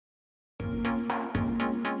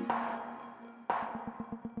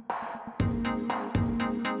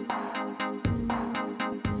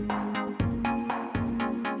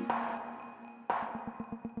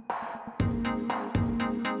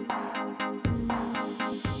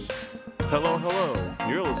Hello, hello.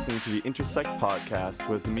 You're listening to the Intersect podcast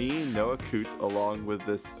with me, Noah Coot, along with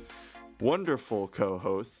this wonderful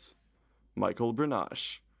co-host, Michael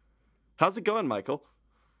Bernache. How's it going, Michael?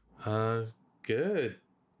 Good.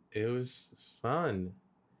 It was fun.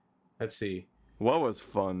 Let's see. What was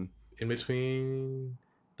fun? In between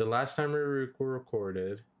the last time we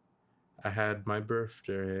recorded, I had my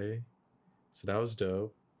birthday, so that was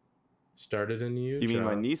dope. Started a new You job. mean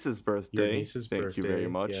my niece's birthday? Your niece's Thank birthday. you very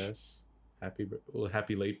much. Yes.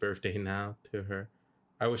 Happy late birthday now to her.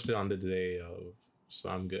 I wished it on the day of, so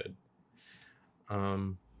I'm good.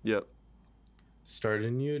 Yep. Started a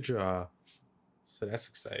new job, so that's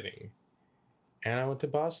exciting. And I went to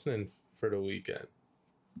Boston for the weekend.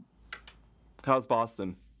 How's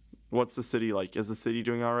Boston? What's the city like? Is the city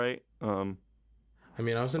doing all right? I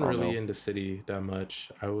mean, I wasn't Oh, really no. in the city that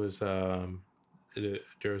much. I was there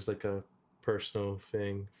was like a personal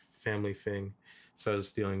thing, family thing, so I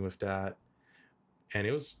was dealing with that, and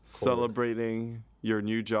it was cold. Celebrating your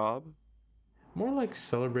new job? More like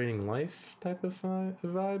celebrating life type of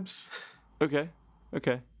vibes. Okay.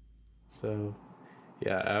 So,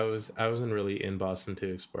 yeah, I wasn't really in Boston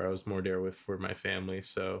to explore. I was more there for my family,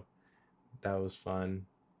 so that was fun.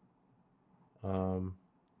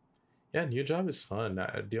 Yeah, new job is fun.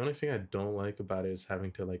 The only thing I don't like about it is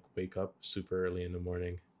having to like wake up super early in the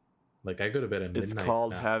morning. Like I go to bed at midnight. It's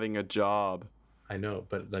called now. having a job. I know,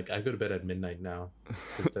 but like I go to bed at midnight now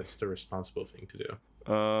because that's the responsible thing to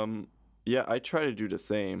do. Yeah, I try to do the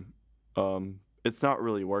same. It's not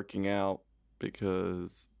really working out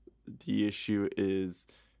because the issue is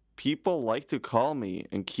people like to call me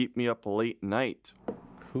and keep me up late night.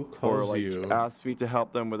 Who calls or like you? ask me to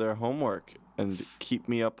help them with their homework and keep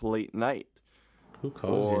me up late night. Who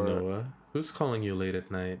calls you, Noah? Who's calling you late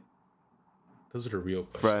at night? Those are the real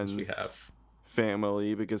questions we have.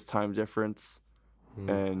 Family, because time difference,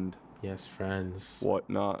 and yes, friends,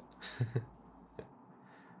 whatnot.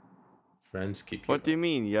 Friends keep you. What do you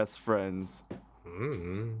mean? Yes, friends.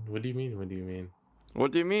 What do you mean? What do you mean?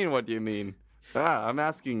 What do you mean? What do you mean? I'm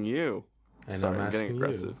asking you. And Sorry, I'm getting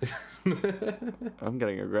aggressive. I'm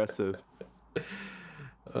getting aggressive.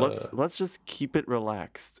 Let's just keep it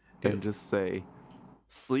relaxed and just say,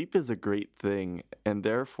 sleep is a great thing, and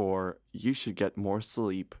therefore you should get more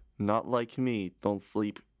sleep. Not like me, don't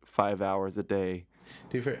sleep 5 hours a day.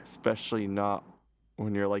 Especially not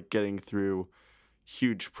when you're like getting through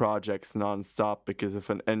huge projects nonstop because of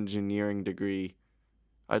an engineering degree.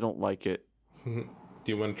 I don't like it. Do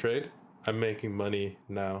you want to trade? I'm making money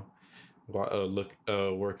now.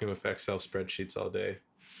 Working with Excel spreadsheets all day.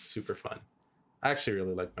 Super fun. I actually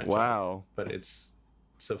really like my job, but it's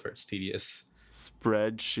tedious.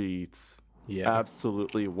 Spreadsheets. Yeah.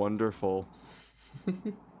 Absolutely wonderful.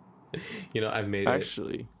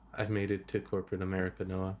 I've made it to corporate America,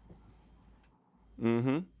 Noah.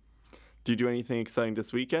 Mm-hmm. Do you do anything exciting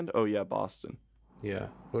this weekend? Oh yeah, Boston. Yeah.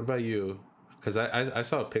 What about you? Because I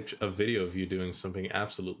saw a video of you doing something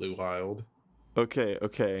absolutely wild.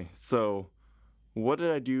 Okay. So, what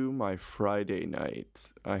did I do my Friday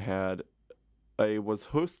night? I was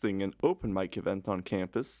hosting an open mic event on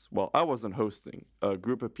campus. Well, I wasn't hosting. A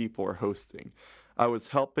group of people were hosting. I was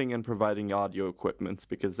helping and providing audio equipment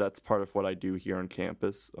because that's part of what I do here on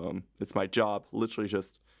campus. It's my job, literally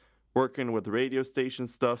just working with radio station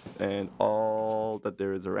stuff and all that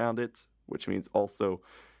there is around it, which means also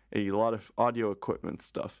a lot of audio equipment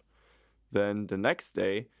stuff. Then the next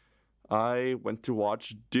day, I went to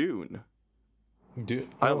watch Dune.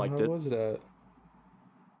 I liked it. How was that?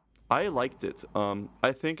 I liked it.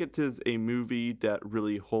 I think it is a movie that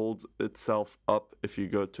really holds itself up if you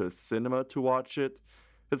go to a cinema to watch it.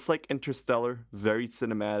 It's like Interstellar, very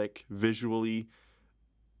cinematic, visually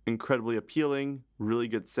incredibly appealing, really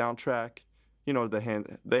good soundtrack.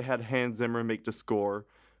 They had Hans Zimmer make the score.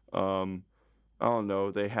 I don't know,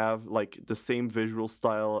 they have like the same visual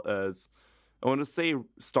style as, I want to say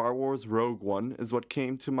Star Wars Rogue One is what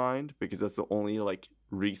came to mind because that's the only like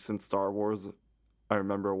recent Star Wars I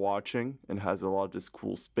remember watching and has a lot of this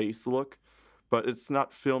cool space look, but it's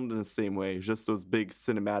not filmed in the same way. Just those big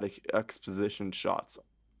cinematic exposition shots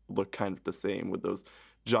look kind of the same with those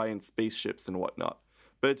giant spaceships and whatnot.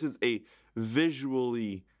 But it is a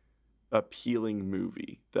visually appealing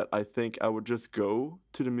movie that I think I would just go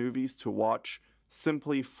to the movies to watch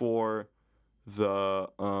simply for the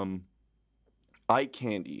eye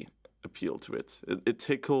candy appeal to it. It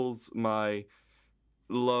tickles my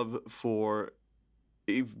love for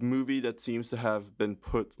a movie that seems to have been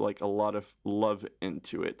put like a lot of love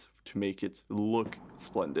into it to make it look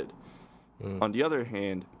splendid. On the other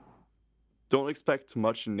hand, don't expect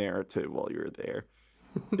much narrative while you're there.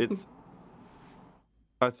 It's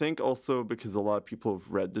I think also because a lot of people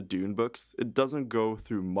have read the Dune books, it doesn't go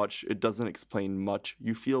through much. It doesn't explain much.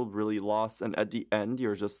 You feel really lost, and at the end,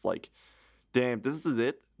 you're just like, damn, this is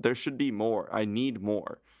it. There should be more. I need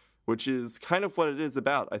more, which is kind of what it is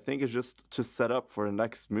about. I think it's just to set up for the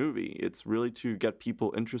next movie. It's really to get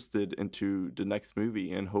people interested into the next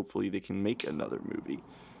movie, and hopefully they can make another movie.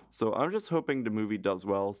 So I'm just hoping the movie does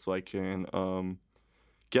well so I can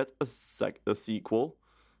get a sequel.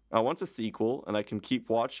 I want a sequel, and I can keep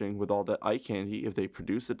watching with all that eye candy. If they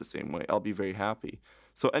produce it the same way, I'll be very happy.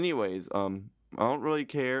 So, anyways, I don't really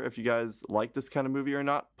care if you guys like this kind of movie or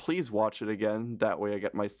not. Please watch it again. That way, I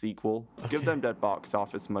get my sequel. Okay. Give them that box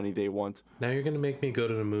office money they want. Now you're gonna make me go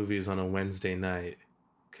to the movies on a Wednesday night,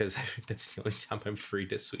 because I think that's the only time I'm free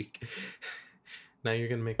this week. Now you're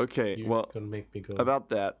gonna make me go. About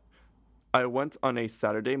that, I went on a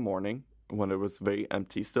Saturday morning when it was very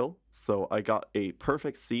empty still. So I got a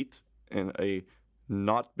perfect seat in a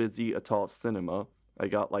not busy at all cinema. I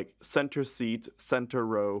got like center seat, center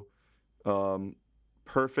row,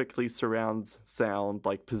 perfectly surrounds sound,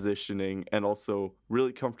 like positioning, and also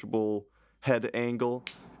really comfortable head angle.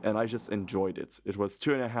 And I just enjoyed it. It was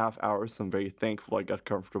 2.5 hours. So I'm very thankful I got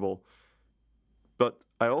comfortable. But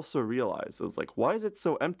I also realized, I was like, why is it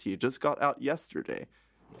so empty? It just got out yesterday.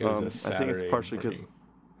 It was a Saturday I think it's partially because...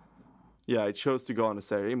 Yeah, I chose to go on a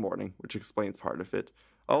Saturday morning, which explains part of it.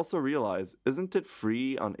 I also realized, isn't it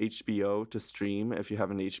free on HBO to stream if you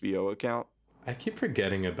have an HBO account? I keep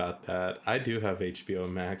forgetting about that. I do have HBO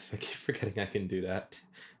Max. I keep forgetting I can do that.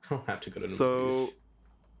 I don't have to go to the movies.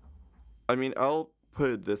 I mean, I'll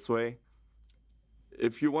put it this way.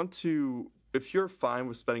 If you're fine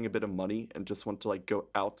with spending a bit of money and just want to like go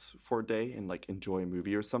out for a day and like enjoy a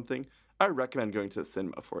movie or something, I recommend going to the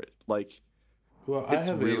cinema for it. Like, well, I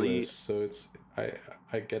have really... A-list, so it's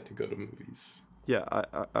I get to go to movies. Yeah,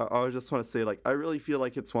 I just want to say, like, I really feel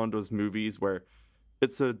like it's one of those movies where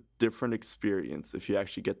it's a different experience if you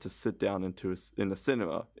actually get to sit down in a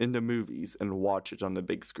cinema, in the movies, and watch it on the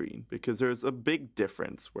big screen. Because there's a big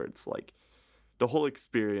difference where it's like, the whole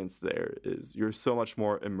experience there is you're so much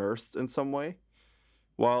more immersed in some way.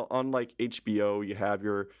 While on, like, HBO, you have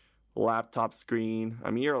your laptop screen.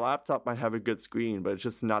 I mean, your laptop might have a good screen, but it's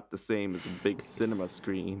just not the same as a big cinema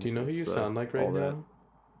screen. Do you know who you sound like right now?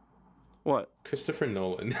 What? Christopher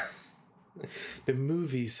Nolan. The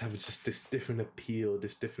movies have just this different appeal,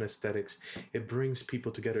 this different aesthetics. It brings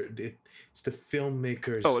people together. It's the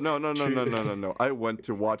filmmakers. Oh, no. I went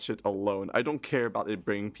to watch it alone. I don't care about it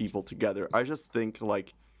bringing people together. I just think,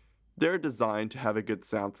 like, they're designed to have a good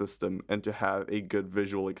sound system and to have a good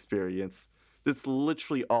visual experience. That's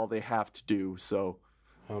literally all they have to do, so...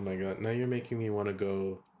 Oh my god, now you're making me want to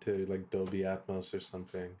go to, like, Dolby Atmos or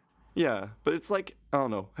something. Yeah, but it's like, I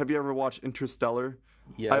don't know. Have you ever watched Interstellar?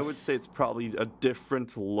 Yes. I would say it's probably a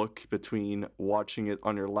different look between watching it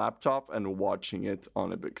on your laptop and watching it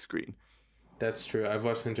on a big screen. That's true. I've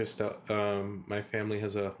watched Interstellar. My family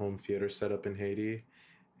has a home theater set up in Haiti,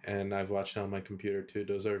 and I've watched it on my computer too.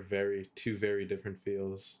 Those are two very different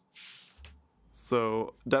feels.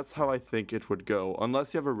 So that's how I think it would go.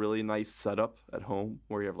 Unless you have a really nice setup at home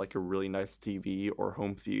where you have like a really nice TV or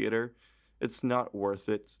home theater, it's not worth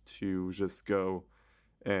it to just go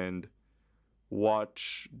and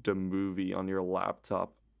watch the movie on your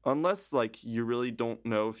laptop. Unless like you really don't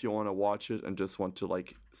know if you want to watch it and just want to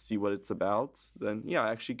like see what it's about, then yeah,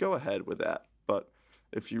 actually go ahead with that. But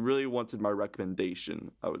if you really wanted my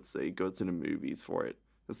recommendation, I would say go to the movies for it.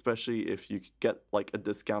 Especially if you get like a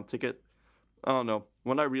discount ticket. I don't know.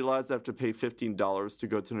 When I realized I have to pay $15 to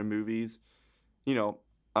go to the movies, you know,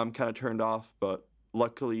 I'm kind of turned off. But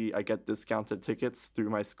luckily, I get discounted tickets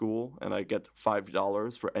through my school, and I get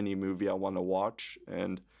 $5 for any movie I want to watch,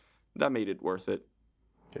 and that made it worth it.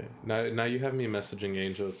 Okay. Now you have me messaging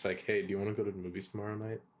Angel. It's like, hey, do you want to go to the movies tomorrow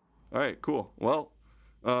night? All right, cool. Well,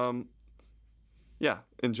 yeah,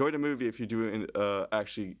 enjoy the movie if you do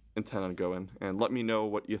actually intend on going, and let me know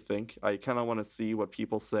what you think. I kind of want to see what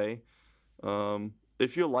people say.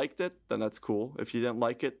 If you liked it, then that's cool. If you didn't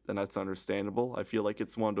like it, then that's understandable. I feel like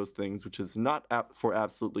it's one of those things which is not for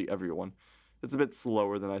absolutely everyone. It's a bit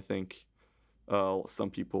slower than I think some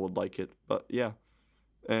people would like it. But yeah.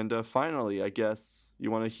 And finally, I guess you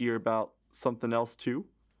want to hear about something else too?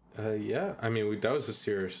 Yeah. I mean, that was a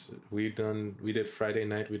serious. We did Friday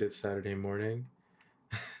night. We did Saturday morning.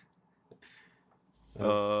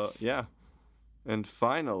 Yeah. And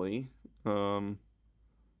finally,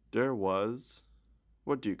 there was,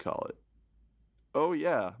 what do you call it? Oh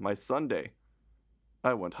yeah, my Sunday.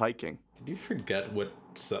 I went hiking. Did you forget what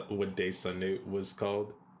day Sunday was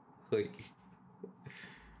called? Like,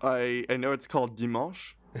 I know it's called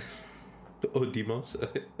Dimanche. Oh, Dimos.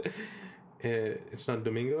 It's not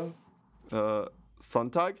Domingo?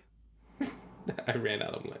 Sonntag? I ran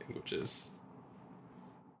out of languages.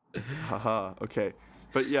 Haha, okay.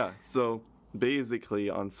 But yeah, so basically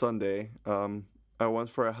on Sunday, I went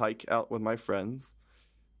for a hike out with my friends.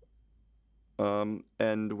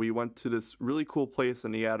 And we went to this really cool place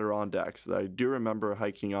in the Adirondacks that I do remember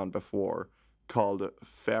hiking on before called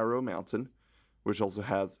Faro Mountain, which also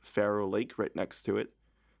has Faro Lake right next to it.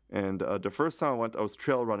 And the first time I went, I was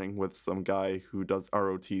trail running with some guy who does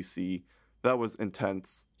ROTC. That was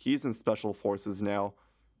intense. He's in special forces now.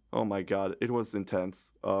 Oh my god, it was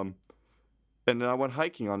intense. And then I went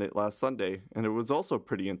hiking on it last Sunday, and it was also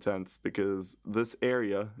pretty intense because this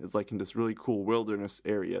area is like in this really cool wilderness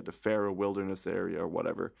area, the Faro Wilderness area or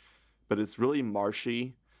whatever. But it's really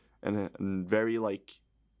marshy and very like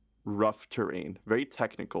rough terrain, very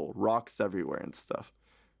technical, rocks everywhere and stuff.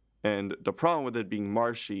 And the problem with it being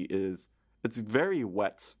marshy is it's very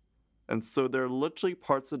wet. And so there are literally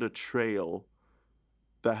parts of the trail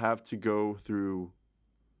that have to go through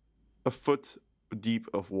a foot deep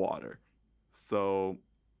of water. So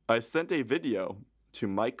I sent a video to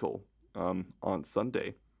Michael on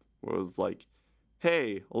Sunday where it was like,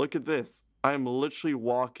 hey, look at this. I'm literally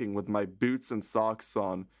walking with my boots and socks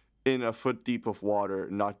on in a foot deep of water,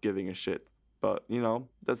 not giving a shit. But, you know,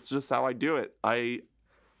 that's just how I do it. I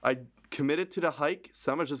committed to the hike,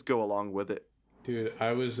 so I'm gonna just go along with it. Dude,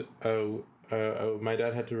 my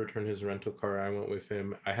dad had to return his rental car. I went with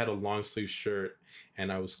him. I had a long sleeve shirt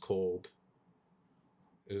and I was cold.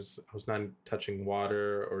 I was not touching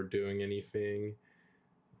water or doing anything.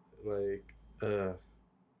 Like, I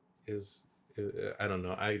don't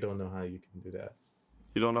know. I don't know how you can do that.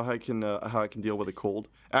 You don't know how I can deal with a cold?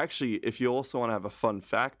 Actually, if you also want to have a fun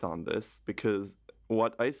fact on this, because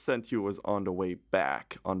what I sent you was on the way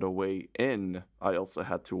back. On the way in, I also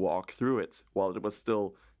had to walk through it while it was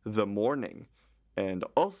still the morning. And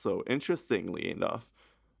also, interestingly enough,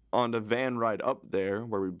 on the van ride up there,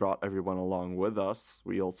 where we brought everyone along with us,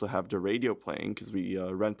 we also have the radio playing because we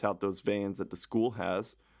rent out those vans that the school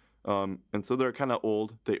has. And so they're kind of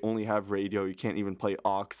old. They only have radio. You can't even play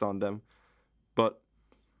aux on them. But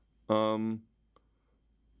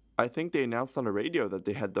I think they announced on the radio that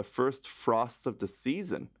they had the first frost of the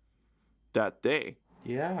season that day.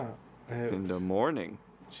 Yeah. In the morning.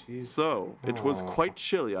 Jeez. So it was quite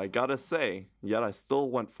chilly, I gotta say. Yet I still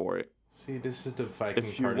went for it. See, this is the Viking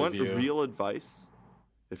if you part want of you. real advice,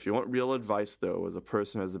 though, as a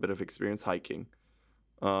person who has a bit of experience hiking,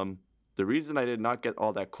 the reason I did not get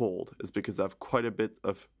all that cold is because I have quite a bit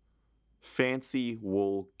of fancy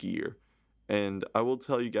wool gear. And I will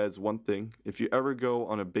tell you guys one thing. If you ever go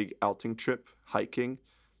on a big outing trip hiking,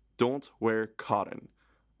 don't wear cotton.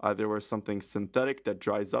 Either wear something synthetic that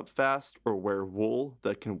dries up fast or wear wool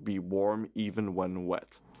that can be warm even when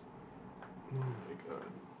wet. Oh my god.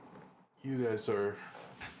 You guys are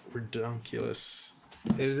redonkulous.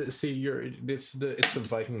 See, it's the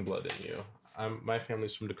Viking blood in you. My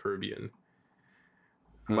family's from the Caribbean.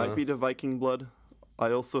 Might be the Viking blood.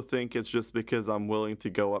 I also think it's just because I'm willing to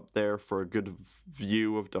go up there for a good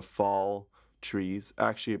view of the fall trees.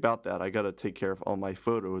 Actually, about that, I gotta take care of all my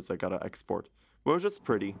photos I gotta export. Well, it's just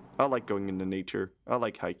pretty. I like going into nature. I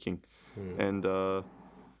like hiking. And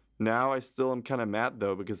now I still am kind of mad,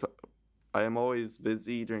 though, because I am always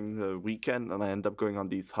busy during the weekend, and I end up going on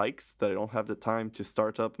these hikes that I don't have the time to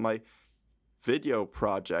start up my video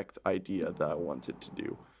project idea that I wanted to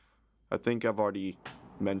do. I think I've already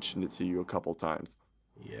mentioned it to you a couple times.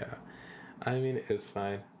 Yeah. I mean, it's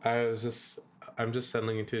fine. I'm just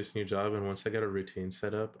settling into this new job, and once I get a routine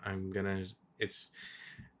set up, it's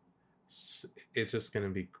just gonna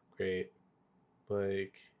be great.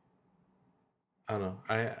 Like, I don't know.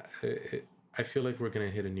 I feel like we're gonna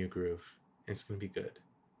hit a new groove. It's gonna be good.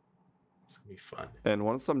 It's gonna be fun. And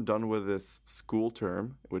once I'm done with this school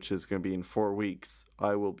term, which is gonna be in 4 weeks,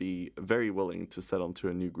 I will be very willing to settle into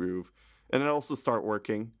a new groove, and then also start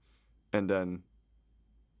working, and then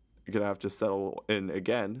you're gonna have to settle in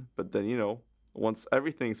again. But then, you know, once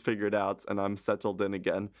everything's figured out and I'm settled in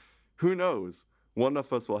again, who knows? One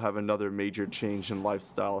of us will have another major change in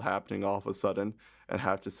lifestyle happening all of a sudden and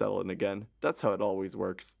have to settle in again. That's how it always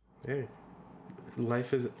works. Hey,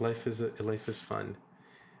 life is fun.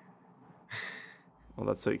 Well,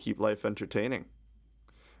 that's how you keep life entertaining.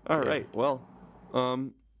 All right. Well,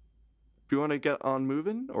 do you want to get on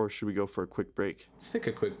moving, or should we go for a quick break? Let's take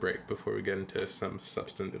a quick break before we get into some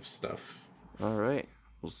substantive stuff. All right.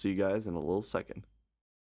 We'll see you guys in a little second.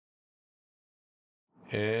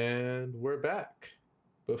 And we're back.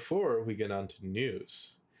 Before we get on to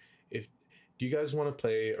news, do you guys want to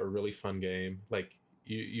play a really fun game? Like,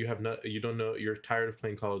 you have not you don't know you're tired of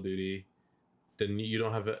playing Call of Duty, then you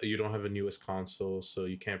don't have a newest console, so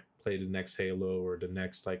you can't play the next Halo or the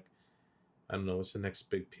next, like, I don't know, what's the next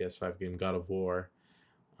big PS5 game, God of War.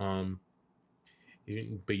 Um,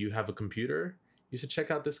 but you have a computer. You should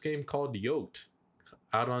check out this game called Yoked,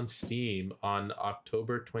 out on Steam on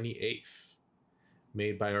October 28th,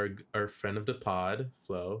 made by our friend of the pod,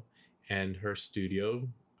 Flo, and her studio.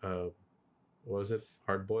 What was it?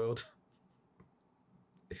 Hardboiled.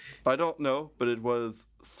 I don't know, but it was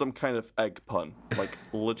some kind of egg pun. Like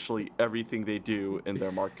literally everything they do in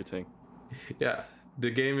their marketing. Yeah,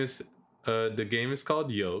 the game is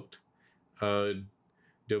called Yoked.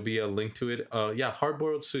 There'll be a link to it. Yeah,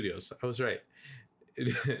 Hardboiled Studios. I was right.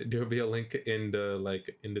 There'll be a link in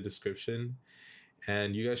the description,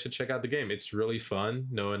 and you guys should check out the game. It's really fun.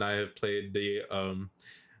 Noah and I have played the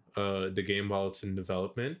game while it's in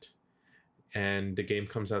development, and the game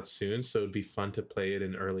comes out soon, so it'd be fun to play it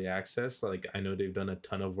in early access. Like, I know they've done a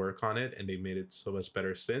ton of work on it, and they've made it so much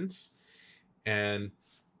better since. And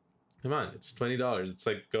come on, it's $20. It's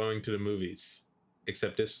like going to the movies,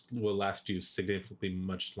 except this will last you significantly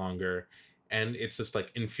much longer, and it's just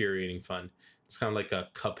like infuriating fun. It's kind of like a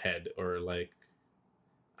Cuphead, or like,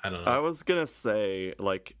 I don't know. I was gonna say,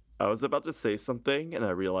 like, I was about to say something, and I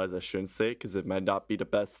realized I shouldn't say it because it might not be the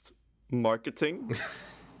best marketing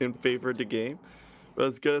in favor of the game. But I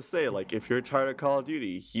was gonna say, like, if you're tired of Call of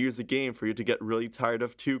Duty, here's a game for you to get really tired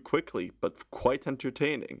of too quickly, but quite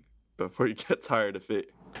entertaining before you get tired of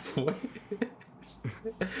it. What?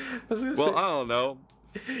 Well, I don't know.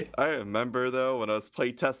 I remember though when I was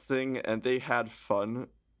playtesting and they had fun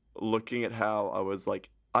looking at how I was like,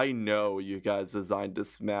 I know you guys designed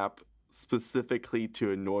this map specifically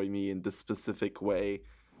to annoy me in this specific way.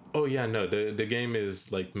 Oh yeah, no, the game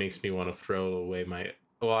is like, makes me want to throw away my,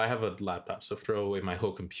 well, I have a laptop, so throw away my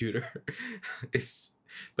whole computer.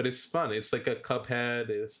 But it's fun. It's like a Cuphead.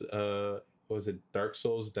 It's what was it, Dark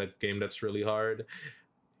Souls, that game that's really hard.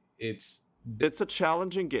 It's a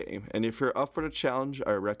challenging game, and if you're up for the challenge,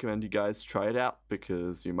 I recommend you guys try it out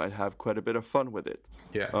because you might have quite a bit of fun with it.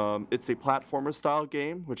 Yeah. It's a platformer style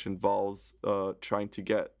game which involves trying to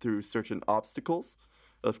get through certain obstacles.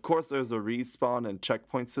 Of course, there's a respawn and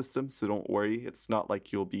checkpoint system, so don't worry. It's not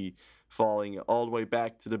like you'll be falling all the way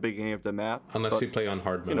back to the beginning of the map. Unless you play on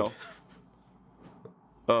hard mode. You know.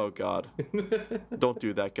 Oh, God. Don't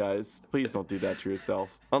do that, guys. Please don't do that to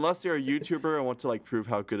yourself. Unless you're a YouTuber and want to, like, prove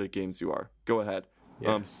how good at games you are. Go ahead.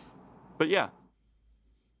 Yes. But yeah.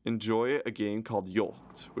 Enjoy a game called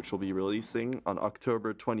Yoked, which will be releasing on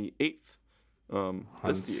October 28th this year.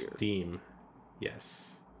 On Steam.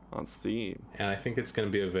 Yes. On Steam. And I think it's going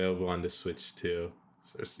to be available on the Switch, too.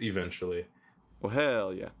 So eventually. Well,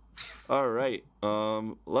 hell yeah. All right.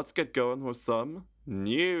 Let's get going with some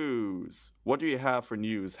news. What do you have for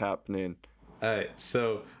news happening? All right,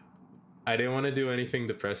 so I didn't want to do anything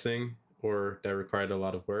depressing or that required a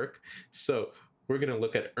lot of work, so we're gonna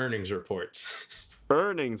look at earnings reports.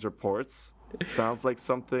 Earnings reports sounds like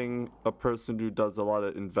something a person who does a lot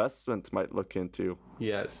of investment might look into.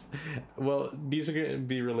 Yes, well, these are going to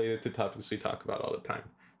be related to topics we talk about all the time.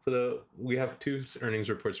 So we have two earnings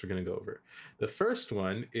reports we're going to go over. The first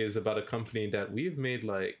one is about a company that we've made,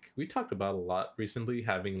 like, we talked about a lot recently,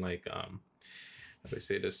 having like, how do I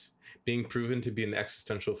say this? Being proven to be an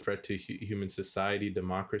existential threat to human society,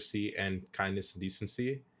 democracy, and kindness and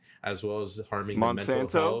decency, as well as harming the mental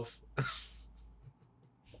health.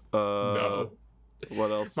 No. What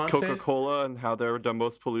else? Coca-Cola and how they're the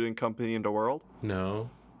most polluting company in the world? No.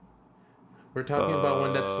 We're talking about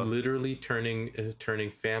one that's literally turning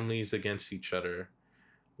families against each other.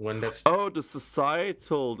 One that's the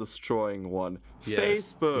societal destroying one. Yes.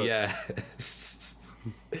 Facebook. Yeah.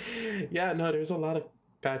 Yeah, no, there's a lot of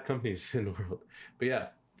bad companies in the world. But yeah,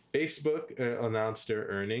 Facebook announced their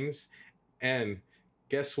earnings, and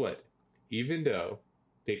guess what? Even though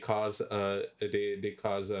they cause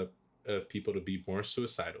people to be more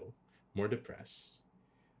suicidal, more depressed,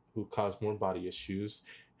 who cause more body issues,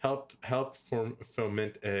 help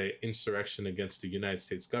foment a insurrection against the United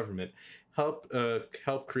States government, help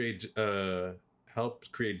create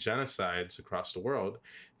genocides across the world,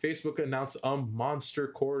 Facebook announced a monster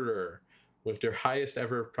quarter with their highest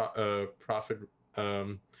ever profit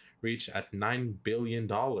reach at $9 billion.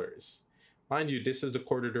 Mind you, this is the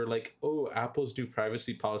quarter they're like, oh, Apple's new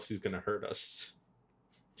privacy policy is going to hurt us.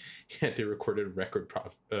 Yet they recorded record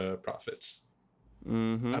profits.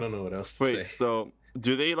 Mm-hmm. I don't know what else to say. So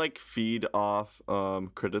do they like feed off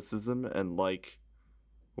criticism and like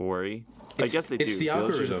worry. I guess they do. It's the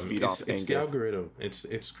algorithm. It's the algorithm.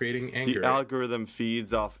 It's creating anger. The algorithm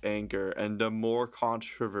feeds off anger, and the more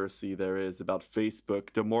controversy there is about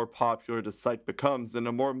Facebook, the more popular the site becomes, and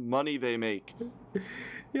the more money they make.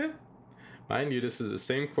 Yeah. Mind you, this is the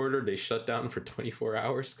same quarter they shut down for 24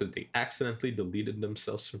 hours because they accidentally deleted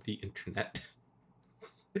themselves from the internet.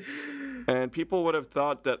 And people would have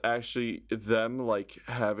thought that actually them like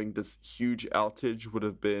having this huge outage would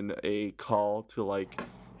have been a call to like,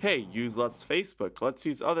 hey, use less Facebook, let's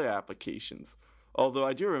use other applications. Although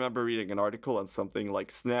I do remember reading an article on something like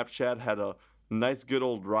Snapchat had a nice good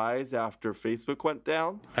old rise after Facebook went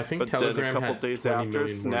down. I think but Telegram then a couple had days 20 after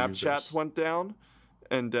million more Snapchat users. went down,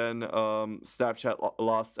 and then Snapchat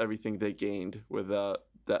lost everything they gained with that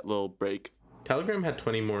little break. Telegram had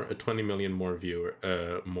 20 million more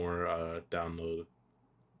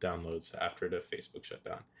downloads after the Facebook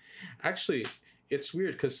shutdown. Actually, it's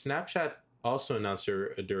weird because Snapchat also announced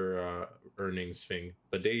their earnings thing,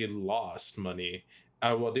 but they lost money.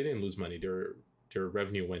 Well, they didn't lose money. Their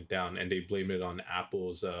revenue went down, and they blamed it on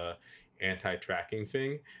Apple's anti-tracking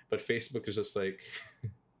thing. But Facebook is just like,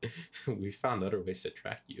 we found other ways to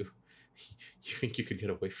track you. You think you could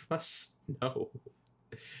get away from us? No.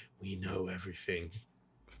 We know everything.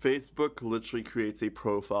 Facebook literally creates a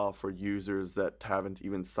profile for users that haven't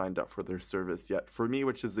even signed up for their service yet, for me,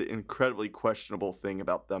 which is an incredibly questionable thing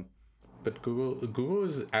about them. But Google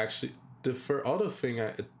is actually for all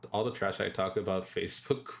the trash I talk about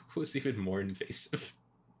Facebook, Google's even more invasive.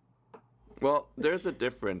 Well, there's a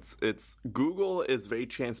difference. Google is very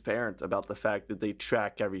transparent about the fact that they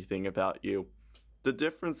track everything about you. The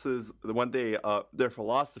difference is when their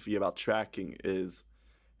philosophy about tracking is,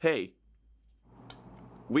 hey,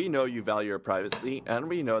 we know you value your privacy, and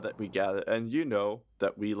we know that we gather, and you know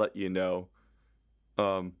that we let you know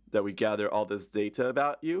that we gather all this data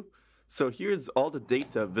about you. So here's all the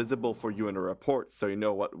data visible for you in a report, so you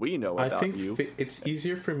know what we know about you. I think it's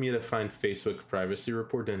easier for me to find Facebook privacy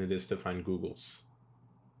report than it is to find Google's.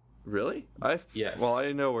 Really? Yes. Well,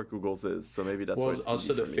 I know where Google's is, so maybe that's why it's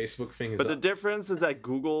also easy the for me. Facebook thing is. But the difference is that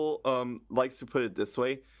Google likes to put it this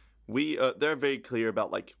way. They're very clear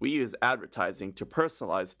about like we use advertising to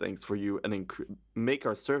personalize things for you and make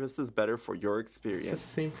our services better for your experience. It's the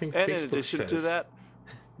same thing. And Facebook in addition says. to that,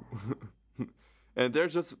 and they're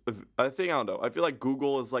just I don't know. I feel like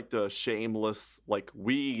Google is like the shameless like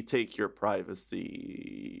we take your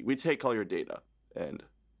privacy, we take all your data, and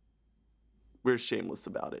we're shameless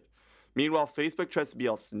about it. Meanwhile, Facebook tries to be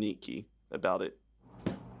all sneaky about it.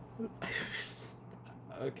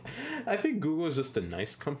 Okay. I think Google is just a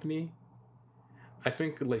nice company. I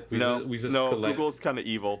think like Google's kind of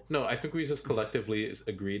evil. No, I think we just collectively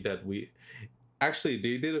agreed that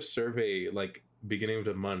they did a survey like beginning of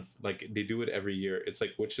the month. Like they do it every year. It's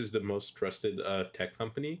like which is the most trusted tech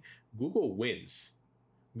company? Google wins.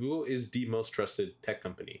 Google is the most trusted tech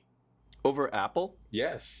company. Over Apple?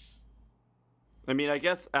 Yes. I mean, I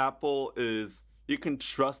guess Apple is. You can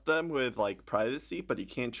trust them with like privacy, but you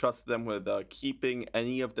can't trust them with keeping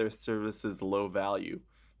any of their services low value.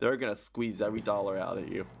 They're gonna squeeze every dollar out of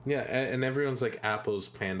you. Yeah, and everyone's like Apple's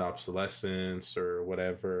planned obsolescence or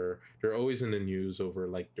whatever. They're always in the news over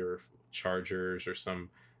like their chargers or some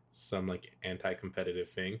like anti-competitive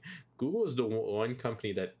thing. Google is the one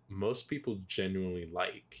company that most people genuinely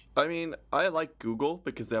like. I mean, I like Google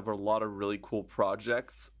because they have a lot of really cool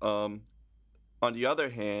projects. On the other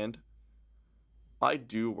hand, I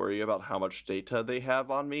do worry about how much data they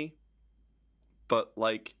have on me. But,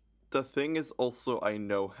 like, the thing is also I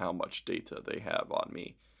know how much data they have on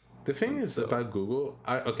me. The thing is about Google,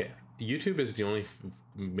 YouTube is the only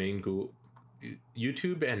main Google.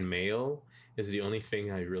 YouTube and Mail is the only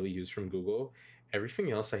thing I really use from Google.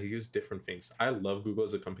 Everything else, I use different things. I love Google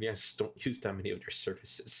as a company. I just don't use that many of their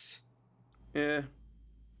services. Yeah.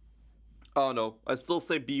 Oh no, I still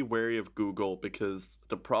say be wary of Google because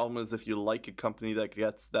the problem is if you like a company that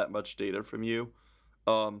gets that much data from you,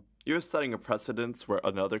 you're setting a precedence where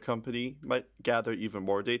another company might gather even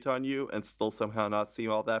more data on you and still somehow not seem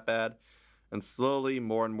all that bad. And slowly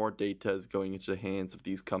more and more data is going into the hands of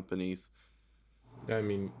these companies. I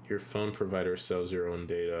mean, your phone provider sells your own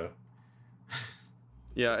data.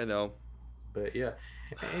 Yeah, I know. But yeah,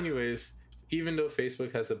 anyways, even though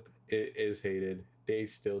Facebook is hated, they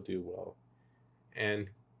still do well. And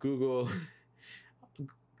Google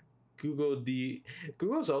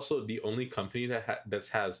is also the only company that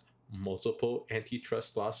has multiple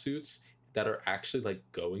antitrust lawsuits that are actually like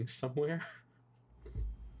going somewhere.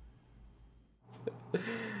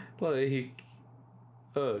 Like,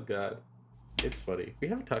 oh god, it's funny. We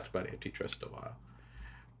haven't talked about antitrust in a while,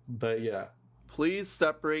 but yeah. please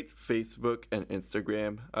separate Facebook and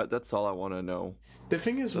Instagram. That's all I want to know. The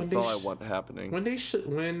thing is, that's all I want happening.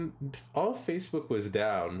 When all Facebook was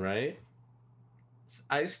down, right?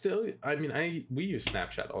 We use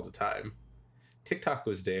Snapchat all the time. TikTok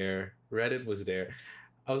was there. Reddit was there.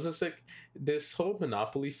 I was just like, this whole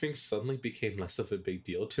monopoly thing suddenly became less of a big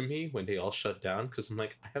deal to me when they all shut down, because I'm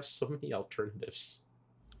like, I have so many alternatives.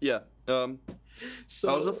 Yeah. So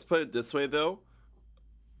I'll just put it this way, though.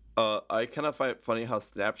 I kind of find it funny how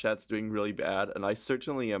Snapchat's doing really bad, and I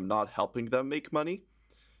certainly am not helping them make money.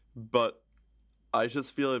 But I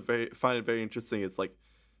just find it very interesting. It's like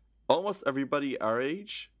almost everybody our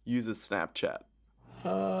age uses Snapchat.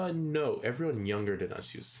 No, everyone younger than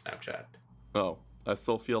us uses Snapchat. Oh, I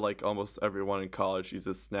still feel like almost everyone in college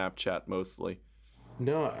uses Snapchat mostly.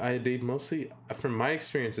 No, they mostly, from my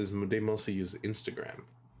experiences, they mostly use Instagram.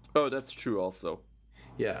 Oh, that's true also.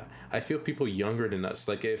 Yeah, I feel people younger than us.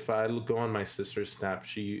 Like if I go on my sister's Snap,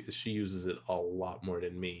 she uses it a lot more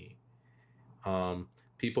than me.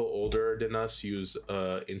 People older than us use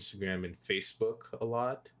Instagram and Facebook a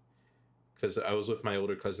lot. Because I was with my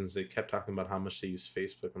older cousins, they kept talking about how much they use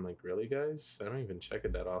Facebook. I'm like, really, guys? I don't even check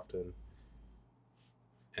it that often.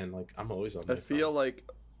 And like, I'm always on my phone. I feel like,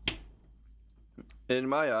 in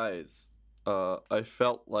my eyes, I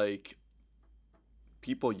felt like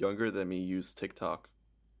people younger than me use TikTok.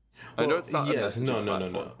 Well, I know it's not a messaging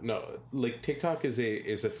platform. No. Like TikTok is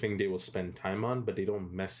a thing they will spend time on, but they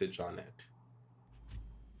don't message on it.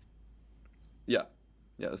 Yeah,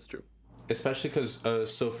 that's true. Especially because,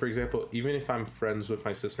 so for example, even if I'm friends with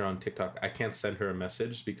my sister on TikTok, I can't send her a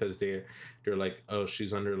message because they're like, oh,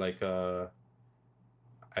 she's under like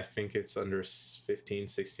I think it's under 15,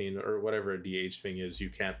 16 or whatever the age thing is.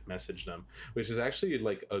 You can't message them, which is actually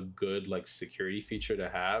like a good like security feature to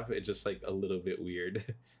have. It's just like a little bit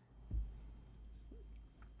weird.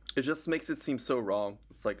 It just makes it seem so wrong.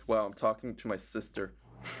 It's like, wow, I'm talking to my sister.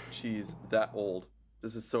 She's that old.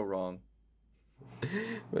 This is so wrong.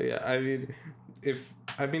 But yeah, I mean, if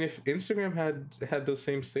Instagram had those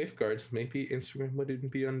same safeguards, maybe Instagram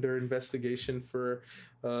wouldn't be under investigation for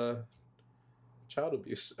child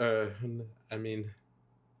abuse. I mean,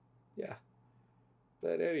 yeah.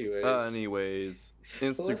 But anyways,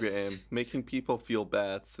 Instagram making people feel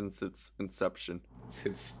bad since its inception.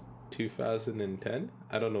 Since 2010?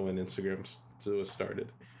 I don't know when Instagram was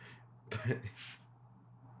started. But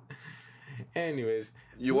anyways,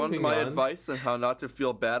 you want my advice on how not to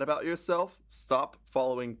feel bad about yourself? Stop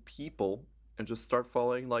following people and just start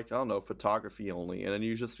following, like, I don't know, photography only, and then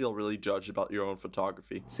you just feel really judged about your own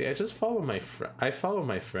photography. See, I just follow I follow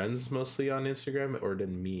my friends mostly on Instagram or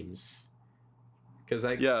then memes, because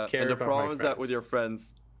I care about my friends. And the problem is that with your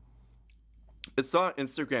friends, it's not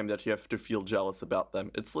Instagram that you have to feel jealous about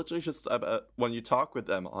them. It's literally just about when you talk with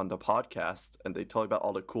them on the podcast and they tell you about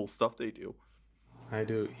all the cool stuff they do. I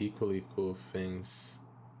do equally cool things.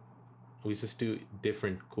 We just do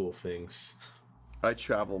different cool things. I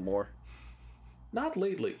travel more. Not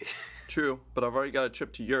lately. True, but I've already got a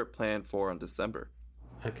trip to Europe planned in December.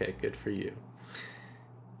 Okay, good for you.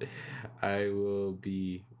 I will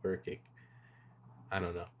be working. I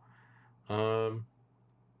don't know.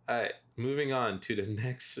 All right, moving on to the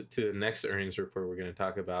next earnings report we're going to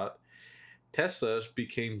talk about. Tesla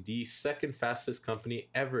became the second fastest company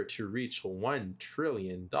ever to reach $1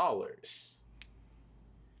 trillion.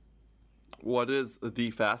 What is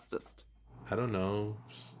the fastest? I don't know.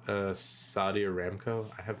 Saudi Aramco?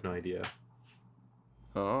 I have no idea.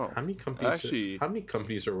 Oh. How many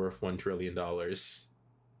companies are worth $1 trillion?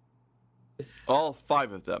 All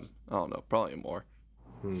 5 of them. I don't know. Probably more.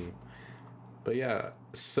 But yeah,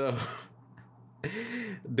 so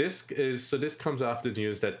this comes off the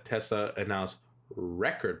news that Tesla announced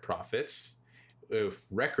record profits with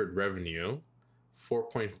record revenue,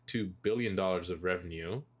 $4.2 billion of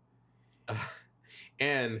revenue,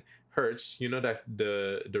 and Hertz, you know, that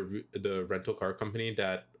the rental car company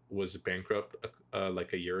that was bankrupt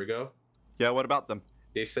like a year ago. Yeah, what about them?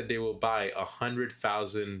 They said they will buy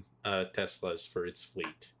 100,000 Teslas for its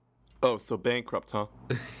fleet. Oh, so bankrupt, huh?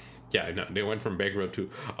 Yeah, I know. They went from bankrupt to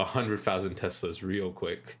 100,000 Teslas real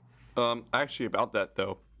quick. Actually, about that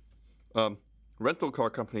though, rental car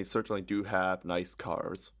companies certainly do have nice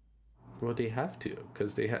cars. Well, they have to,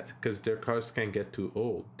 because their cars can't get too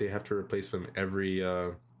old. They have to replace them every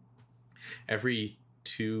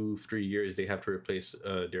 2-3 years. They have to replace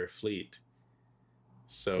their fleet.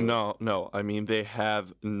 So no. I mean, they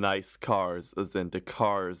have nice cars, as in the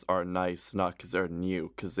cars are nice, not because they're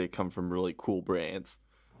new, because they come from really cool brands.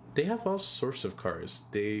 They have all sorts of cars.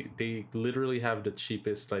 They literally have the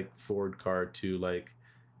cheapest like Ford car to like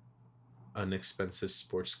an expensive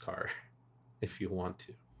sports car. if you want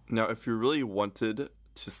to. Now, if you really wanted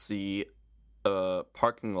to see a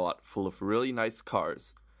parking lot full of really nice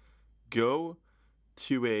cars, go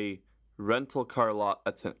to a rental car lot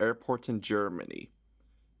at an airport in Germany.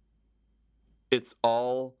 It's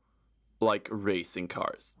all like racing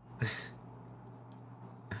cars.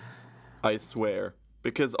 I swear.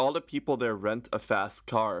 Because all the people there rent a fast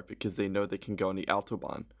car because they know they can go on the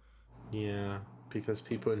Autobahn. Yeah, because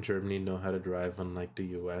people in Germany know how to drive, unlike the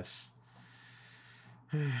US.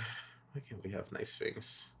 Why can't we have nice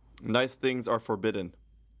things? Nice things are forbidden.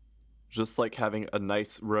 Just like having a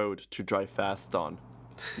nice road to drive fast on.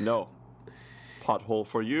 No. Pothole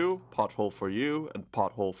for you, and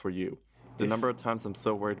pothole for you. The number of times I'm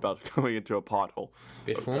so worried about going into a pothole.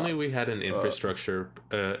 If only we had an infrastructure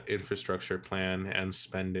plan and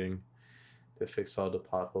spending to fix all the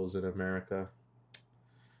potholes in America.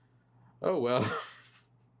 Oh well.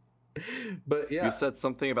 But yeah. You said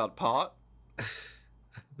something about pot?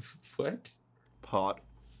 What? Pot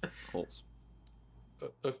holes.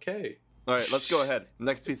 Okay. All right, let's go ahead.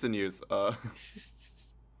 Next piece of news. I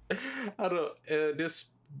don't know.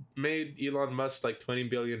 This made Elon Musk like $20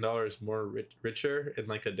 billion more richer in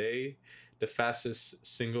like a day. The fastest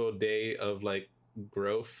single day of like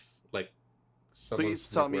growth. Like, please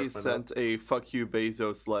tell me he sent a fuck you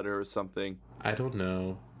Bezos letter or something. I don't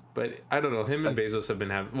know. But I don't know. Him and Bezos have been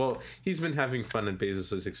having... Well, he's been having fun at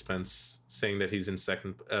Bezos' expense, saying that he's in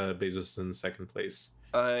second... Bezos is in second place.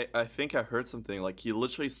 I think I heard something. Like, he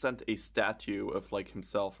literally sent a statue of, like,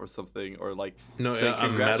 himself or something. Or, like, saying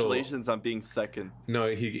congratulations on being second. No,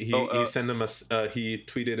 he sent him he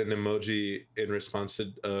tweeted an emoji in response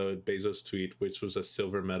to Bezos' tweet, which was a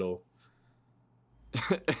silver medal.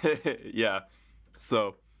 Yeah.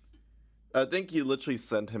 So... I think you literally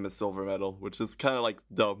sent him a silver medal, which is kind of like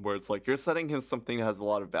dumb, where it's like you're sending him something that has a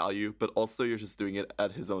lot of value, but also you're just doing it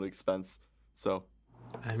at his own expense. So,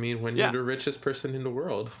 I mean, when you're the richest person in the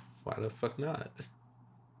world, why the fuck not?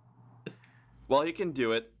 Well, he can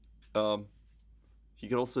do it. He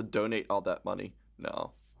could also donate all that money.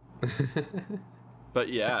 No. But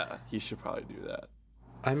yeah, he should probably do that.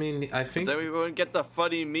 I mean, I think... But then we won't get the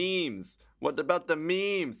funny memes. What about the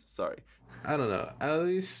memes? Sorry. I don't know. At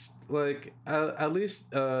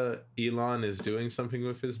least Elon is doing something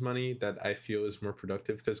with his money that I feel is more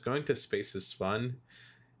productive, because going to space is fun.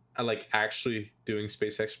 I like actually doing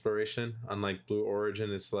space exploration. Unlike Blue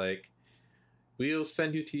Origin, it's like, we'll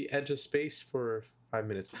send you to the edge of space for 5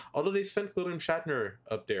 minutes. Although they sent William Shatner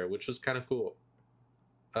up there, which was kind of cool.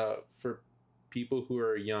 For people who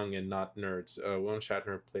are young and not nerds, William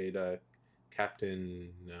Shatner played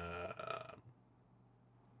Captain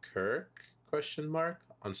Kirk ?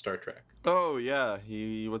 On Star Trek. Oh yeah,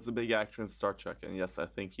 he was a big actor in Star Trek, and yes, I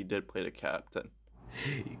think he did play the captain.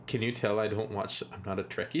 Can you tell I'm not a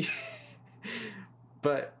Trekkie?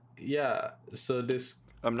 But yeah, so this...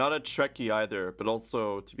 I'm not a Trekkie either, but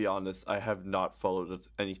also, to be honest, I have not followed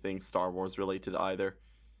anything Star Wars related either.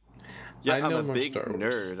 Yeah, I'm a big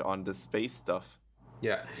nerd on the space stuff.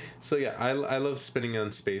 Yeah, so yeah, I love spending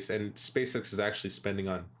on space, and SpaceX is actually spending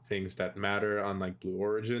on things that matter, unlike Blue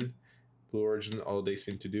Origin. Blue Origin, all they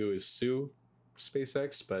seem to do is sue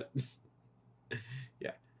SpaceX, but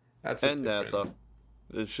yeah, that's and NASA,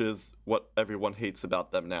 which is what everyone hates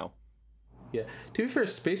about them now. Yeah, to be fair,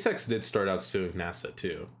 SpaceX did start out suing NASA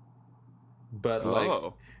too, but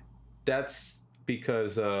like that's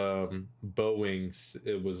because Boeing,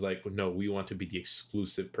 it was like, no, we want to be the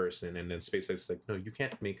exclusive person, and then SpaceX is like, no, you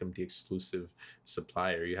can't make them the exclusive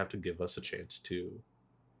supplier. You have to give us a chance too.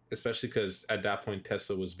 Especially because at that point,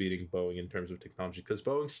 Tesla was beating Boeing in terms of technology, because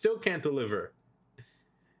Boeing still can't deliver.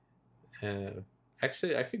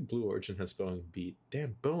 Actually, I think Blue Origin has Boeing beat.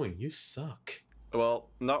 Damn, Boeing, you suck. Well,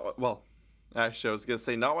 actually, I was going to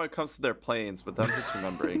say, not when it comes to their planes, but I'm just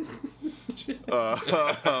remembering.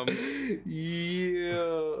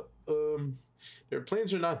 Their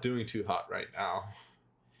planes are not doing too hot right now.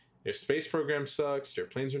 Their space program sucks. Their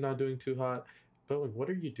planes are not doing too hot. Boeing, what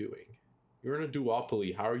are you doing? You're in a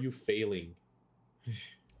duopoly. How are you failing?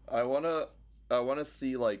 I wanna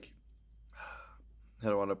see, like, how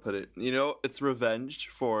do I want to put it? You know, it's revenge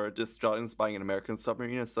for the Australians buying an American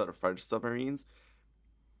submarine instead of French submarines.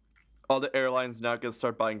 All the airlines now gonna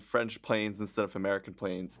start buying French planes instead of American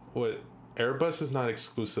planes. What? Airbus is not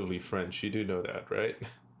exclusively French. You do know that, right?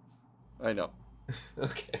 I know.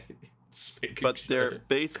 Okay. But they're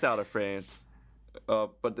based out of France.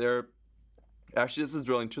 But they're... Actually, this is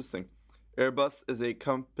really interesting. Airbus is a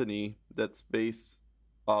company that's based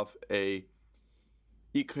off a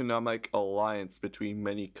economic alliance between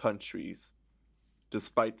many countries.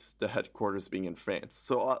 despite the headquarters being in France.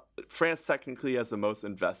 So France technically has the most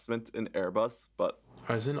investment in Airbus, but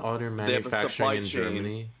isn't auto manufacturing in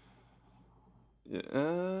Germany?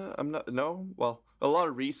 I'm not. No, well, a lot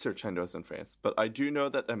of research I know is in France, but I do know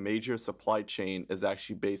that a major supply chain is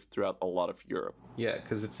actually based throughout a lot of Europe. Yeah,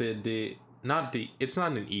 because it's it's not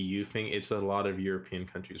an EU thing. It's a lot of European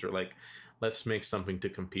countries are like, let's make something to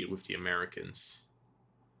compete with the Americans.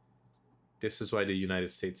 This is why the United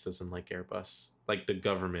States doesn't like Airbus. Like the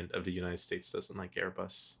government of the United States doesn't like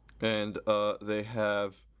Airbus. And they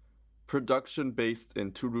have production based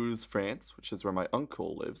in Toulouse, France, which is where my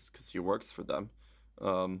uncle lives because he works for them.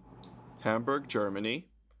 Hamburg, Germany,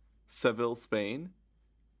 Seville, Spain,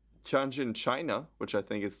 Tianjin, China, which I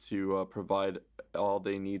think is to provide all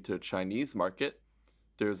they need to the Chinese market.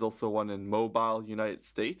 There's also one in Mobile, United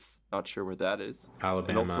States. Not sure where that is.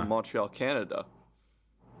 Alabama. And also Montreal, Canada.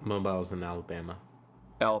 Mobile's in Alabama.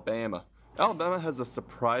 Alabama has a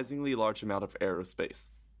surprisingly large amount of aerospace.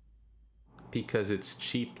 Because it's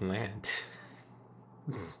cheap land.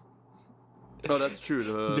 Oh, that's true.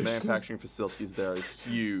 The manufacturing facilities there are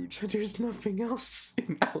huge. There's nothing else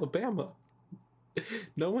in Alabama.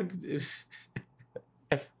 No one...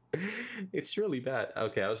 It's really bad.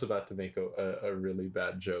 Okay, I was about to make a really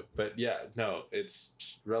bad joke. But yeah, no,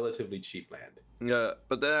 it's relatively cheap land. Yeah,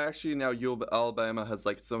 but then actually now Alabama has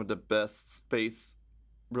like some of the best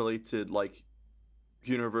space-related like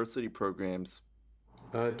university programs.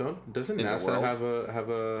 Doesn't NASA have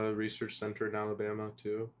a research center in Alabama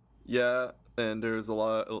too? Yeah, and there's a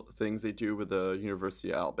lot of things they do with the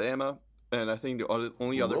University of Alabama, and I think the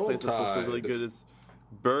only other place that's also really good is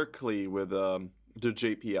Berkeley with the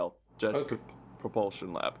JPL, Jet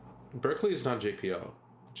Propulsion Lab. Berkeley is not JPL.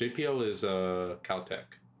 JPL is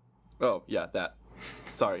Caltech. Oh yeah, that.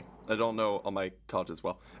 Sorry, I don't know all my colleges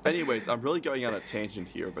well. Anyways, I'm really going on a tangent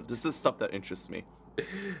here, but this is stuff that interests me.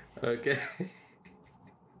 Okay.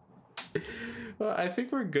 Well, I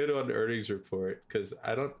think we're good on earnings report because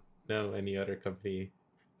I don't know any other company.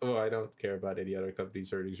 Well, I don't care about any other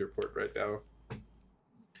company's earnings report right now.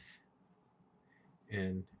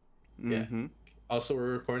 And yeah. Mm-hmm. Also,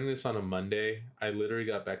 we're recording this on a Monday. I literally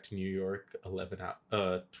got back to New York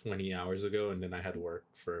 20 hours ago, and then I had work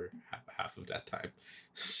for half of that time.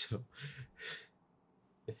 So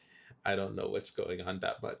I don't know what's going on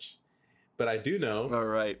that much. But I do know all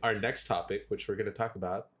right. Our next topic, which we're going to talk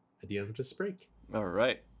about at the end of this break. All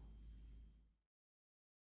right.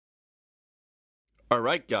 All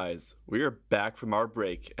right, guys. We are back from our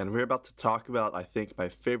break, and we're about to talk about, I think, my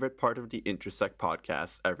favorite part of the Intersect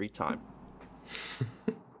podcast every time.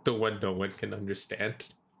 The one no one can understand.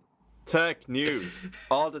 Tech news.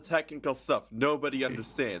 All the technical stuff nobody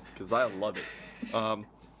understands, because I love it.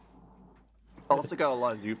 Also got a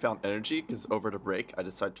lot of newfound energy, because over the break, I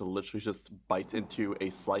decided to literally just bite into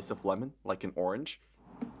a slice of lemon, like an orange.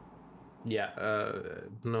 Yeah,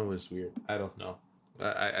 no, it's weird. I don't know.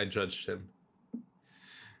 I judged him.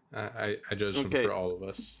 I judged him for all of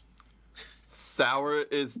us. Sour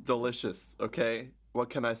is delicious, okay? What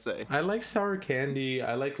can I say? I like sour candy.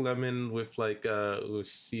 I like lemon with like with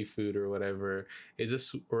seafood or whatever. It's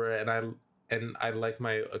just and I like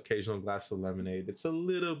my occasional glass of lemonade. It's a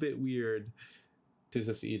little bit weird to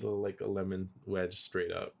just eat a lemon wedge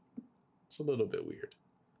straight up. It's a little bit weird.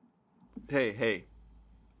 Hey.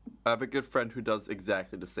 I have a good friend who does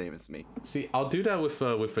exactly the same as me. See, I'll do that with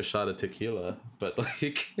a shot of tequila, but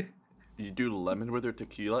like you do lemon with your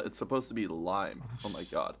tequila? It's supposed to be lime. Oh my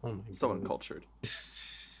god. So uncultured.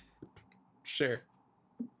 Sure.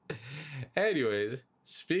 Anyways,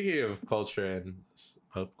 speaking of culture and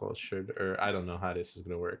uncultured, or I don't know how this is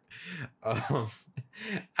gonna work.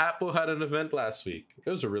 Apple had an event last week. It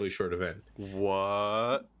was a really short event.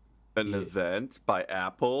 What? An event by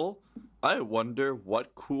Apple? I wonder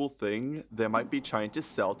what cool thing they might be trying to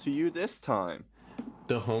sell to you this time.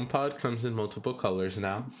 The HomePod comes in multiple colors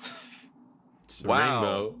now. It's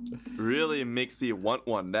wow. Rainbow. Really makes me want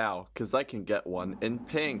one now, because I can get one in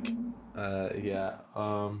pink. Yeah.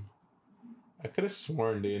 I could have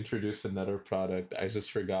sworn they introduced another product. I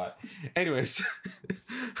just forgot. Anyways,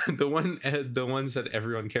 the ones that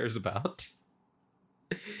everyone cares about.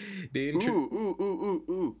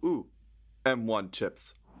 Ooh. M1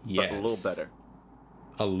 chips. Yes. But a little better.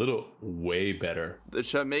 A little way better. They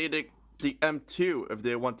should have made it the M2 if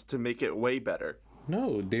they wanted to make it way better.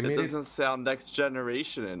 No, they made it. It doesn't sound next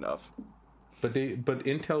generation enough. But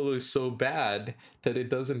Intel is so bad that it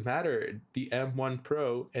doesn't matter. The M1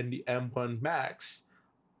 Pro and the M1 Max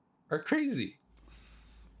are crazy.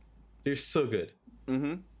 They're so good.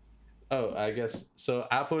 Mm-hmm. Oh, I guess so.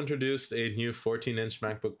 Apple introduced a new 14-inch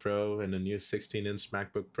MacBook Pro and a new 16-inch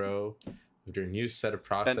MacBook Pro with their new set of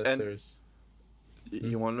And processors.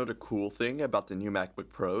 you want to know the cool thing about the new MacBook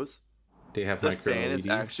Pros? They have The micro fan LED. is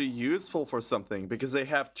actually useful for something because they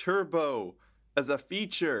have turbo as a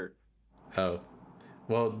feature. Oh.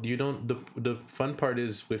 Well, you don't. The fun part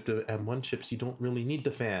is with the M1 chips, you don't really need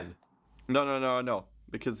the fan. No.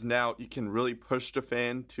 Because now you can really push the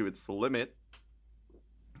fan to its limit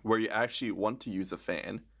where you actually want to use a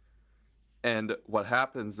fan. And what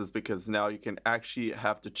happens is because now you can actually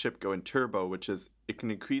have the chip go in turbo, which is it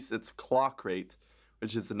can increase its clock rate,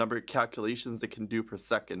 which is the number of calculations it can do per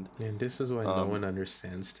second. And this is why no one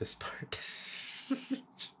understands this part.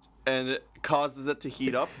 And it causes it to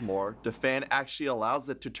heat up more. The fan actually allows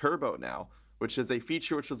it to turbo now, which is a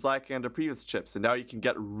feature which was lacking on the previous chips. And now you can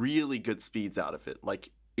get really good speeds out of it,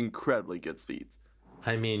 like incredibly good speeds.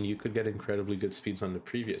 I mean, you could get incredibly good speeds on the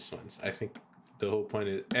previous ones. I think the whole point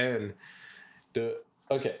is,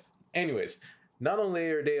 anyways, not only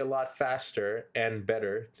are they a lot faster and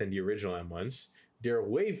better than the original M1s, they're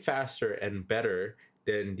way faster and better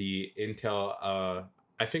than the Intel.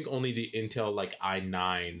 I think only the Intel like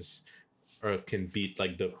i9s can beat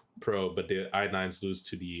like the Pro, but the i9s lose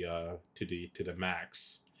to the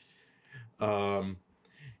Max.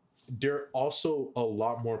 They're also a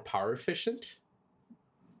lot more power efficient,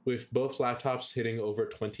 with both laptops hitting over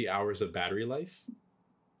 20 hours of battery life.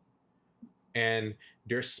 And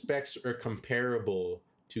their specs are comparable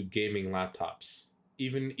to gaming laptops,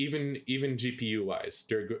 even GPU wise.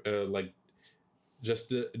 They're like just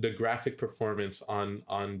the graphic performance on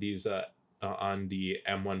these on the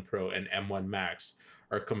M1 Pro and M1 Max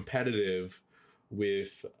are competitive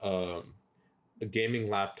with gaming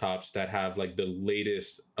laptops that have like the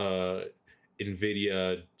latest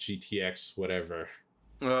NVIDIA GTX whatever.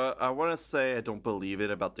 I want to say I don't believe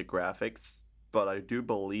it about the graphics, but I do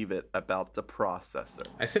believe it about the processor.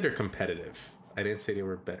 I said they're competitive. I didn't say they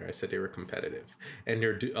were better. I said they were competitive. And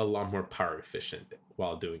they're a lot more power efficient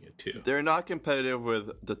while doing it too. They're not competitive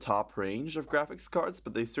with the top range of graphics cards,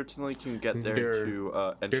 but they certainly can get there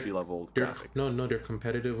to entry-level graphics. No, they're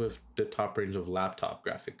competitive with the top range of laptop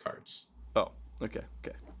graphic cards. Oh, okay.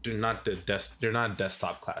 They're not they're not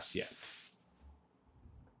desktop class yet.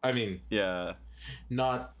 I mean, yeah.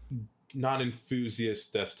 Not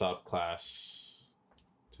enthusiast desktop class.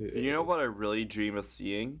 You know what I really dream of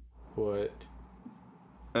seeing? What?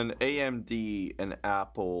 An AMD and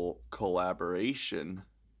Apple collaboration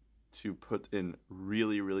to put in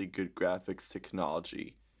really, really good graphics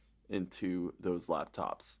technology into those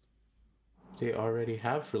laptops. They already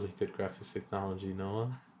have really good graphics technology,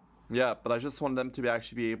 Noah. Yeah, but I just want them to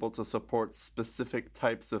actually be able to support specific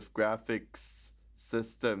types of graphics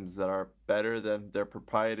systems that are better than their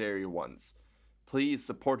proprietary ones. Please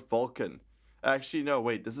support Vulkan. Actually, no,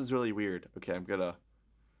 wait, this is really weird. Okay, I'm gonna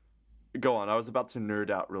go on. I was about to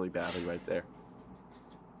nerd out really badly right there.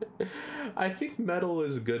 I think Metal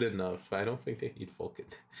is good enough. I don't think they need Vulkan.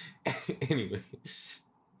 Anyways,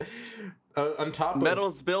 on top of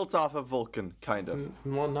Metal's built off of Vulkan, kind of.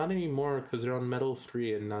 Well, not anymore because they're on Metal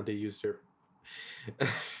 3 and now they use their.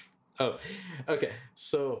 Oh, okay.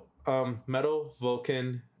 So, Metal,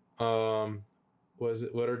 Vulkan,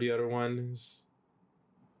 what are the other ones?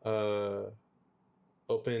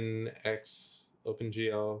 OpenX,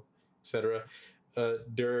 OpenGL, etc.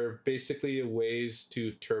 They're basically ways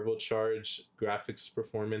to turbocharge graphics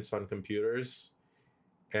performance on computers,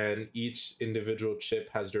 and each individual chip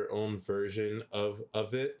has their own version of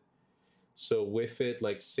it. So with it,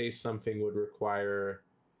 like say something would require,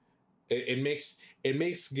 it makes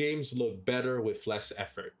games look better with less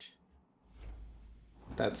effort.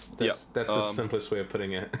 That's the simplest way of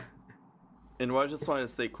putting it. And what I just wanted to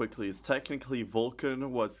say quickly is technically Vulkan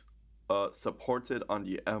was supported on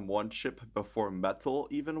the M1 chip before Metal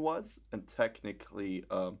even was, and technically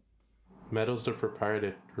Metal's the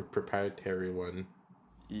proprietary one.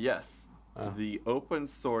 Yes. The open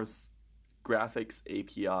source graphics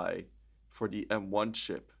API for the M1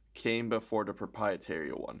 chip came before the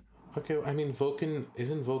proprietary one. Okay, I mean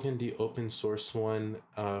isn't Vulkan the open source one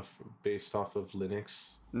based off of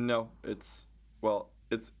Linux? No, it's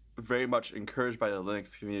very much encouraged by the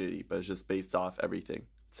Linux community, but it's just based off everything.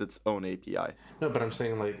 It's its own API. No, but I'm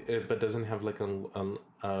saying like it doesn't have like a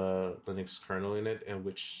Linux kernel in it, and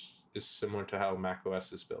which is similar to how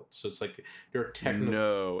macOS is built. So it's like your technical.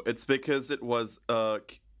 No, it's because it was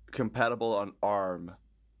compatible on ARM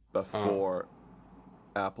before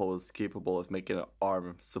Apple was capable of making an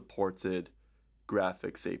ARM supported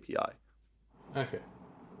graphics API. Okay.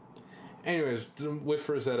 Anyways, with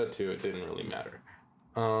Rosetta 2, it didn't really matter.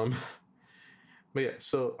 But yeah,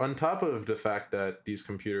 so on top of the fact that these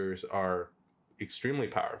computers are extremely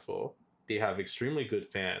powerful, they have extremely good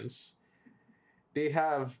fans, they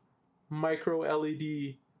have micro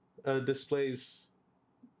LED displays,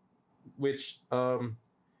 which or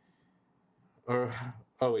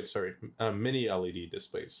oh wait, sorry, mini LED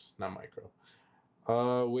displays, not micro.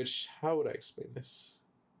 Which, how would I explain this?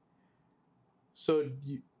 So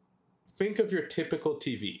think of your typical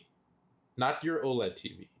TV, not your OLED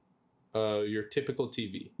TV. Your typical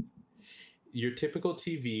TV. Your typical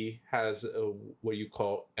TV has what you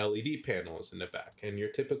call LED panels in the back, and your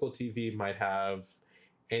typical TV might have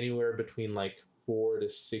anywhere between like 4 to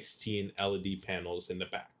 16 LED panels in the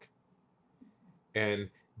back, and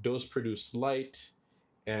those produce light,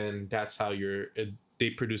 and that's how they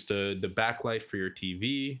produce the backlight for your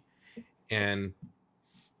TV, and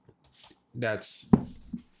that's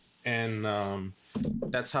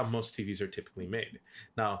that's how most TVs are typically made.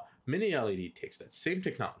 Now, mini LED takes that same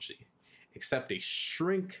technology, except they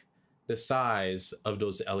shrink the size of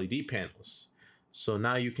those LED panels. So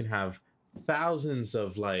now you can have thousands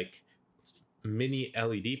of like mini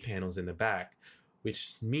LED panels in the back,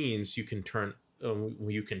 which means you can turn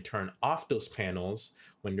off those panels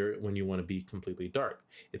when you want to be completely dark.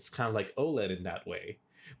 It's kind of like OLED in that way,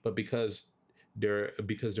 but because they're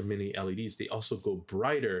mini LEDs, they also go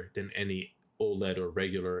brighter than any OLED or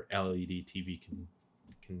regular LED TV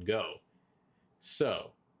can go.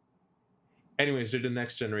 So, anyways, they're the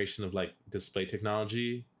next generation of like display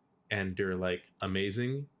technology, and they're like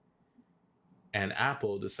amazing. And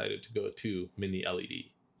Apple decided to go to mini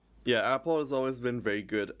LED. Yeah, Apple has always been very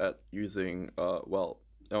good at using, I want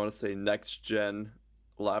to say next gen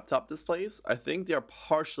laptop displays. I think they are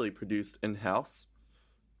partially produced in house,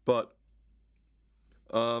 but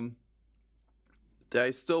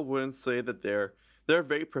I still wouldn't say that they're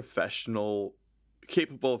very professional,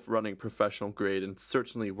 capable of running professional grade, and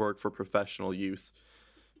certainly work for professional use.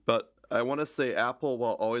 But I want to say Apple,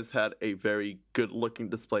 while always had a very good looking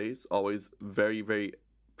displays, always very, very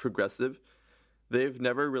progressive, they've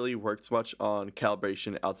never really worked much on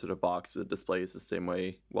calibration out of the box with the displays the same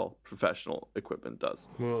way, professional equipment does.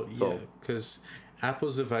 Well, yeah, because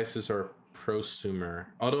Apple's devices are prosumer.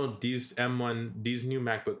 Although these new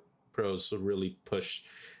MacBook Pros really push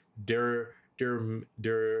their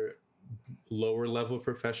lower level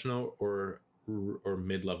professional or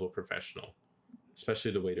mid-level professional,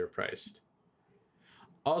 especially the way they're priced.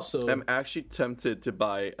 Also, I'm actually tempted to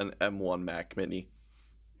buy an M1 Mac Mini.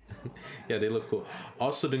 Yeah, they look cool.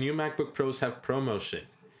 Also, the new MacBook Pros have ProMotion.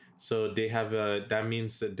 So they have that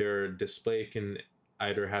means that their display can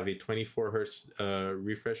either have a 24 hertz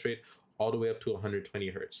refresh rate all the way up to 120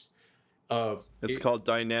 hertz. It's called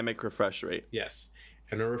dynamic refresh rate. Yes.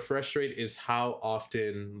 And a refresh rate is how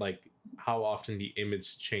often the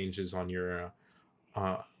image changes on your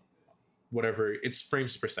whatever, it's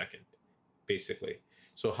frames per second, basically.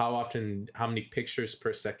 So how many pictures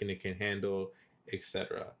per second it can handle,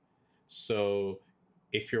 etc. So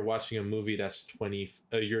if you're watching a movie that's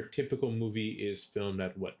your typical movie is filmed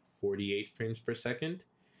at 48 frames per second,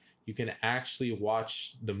 you can actually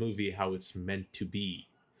watch the movie how it's meant to be.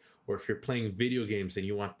 Or if you're playing video games and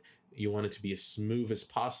you want it to be as smooth as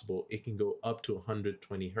possible, it can go up to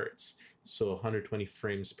 120 hertz, so 120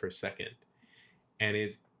 frames per second. And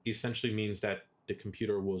it essentially means that the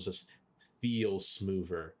computer will just feel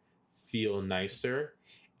smoother, feel nicer,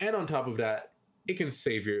 and on top of that, it can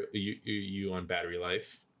save you on battery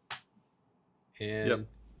life. And yep.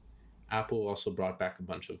 Apple also brought back a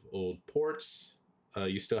bunch of old ports.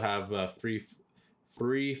 You still have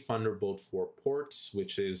three Thunderbolt 4 ports,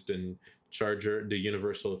 which is the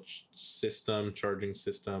universal system, charging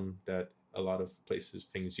system that a lot of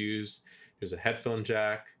things use. There's a headphone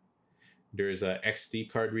jack. There's a XD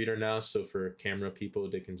card reader now, so for camera people,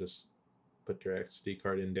 they can just put their XD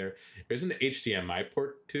card in there. There's an HDMI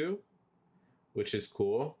port too, which is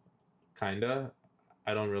cool, kinda.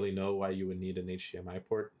 I don't really know why you would need an HDMI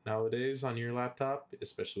port nowadays on your laptop,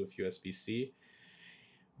 especially with USB-C.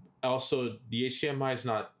 Also, the HDMI is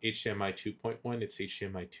not HDMI 2.1, it's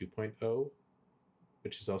HDMI 2.0,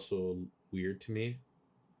 which is also weird to me.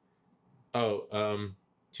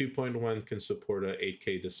 2.1 can support a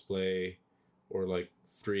 8K display or like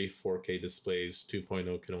 3 4K displays.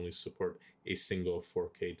 2.0 can only support a single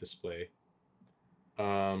 4K display.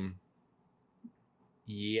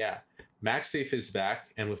 Yeah, MagSafe is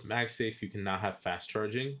back, and with MagSafe you can now have fast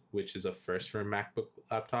charging, which is a first for a MacBook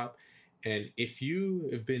laptop. And if you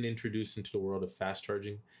have been introduced into the world of fast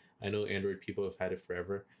charging, I know Android people have had it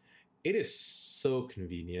forever. It is so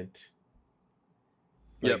convenient.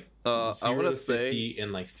 Yep. I want to say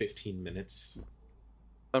in like 15 minutes.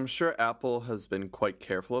 I'm sure Apple has been quite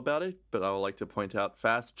careful about it, but I would like to point out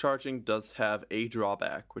fast charging does have a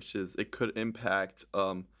drawback, which is it could impact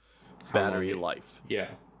battery life. Yeah.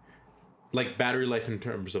 Like battery life in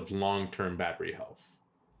terms of long-term battery health.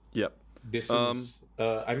 Yep. This is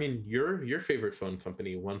I mean, your favorite phone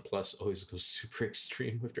company, OnePlus, always goes super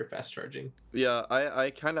extreme with their fast charging. Yeah,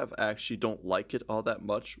 I kind of actually don't like it all that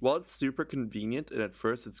much. While it's super convenient and at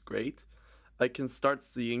first it's great, I can start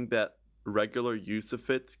seeing that regular use of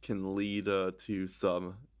it can lead to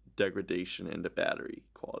some degradation in the battery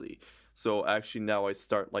quality. So actually now I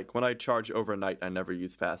start, like, when I charge overnight, I never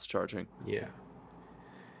use fast charging. Yeah.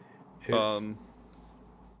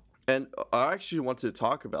 And I actually wanted to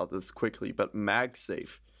talk about this quickly, but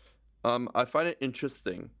MagSafe. I find it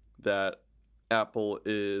interesting that Apple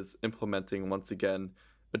is implementing, once again,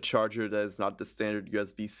 a charger that is not the standard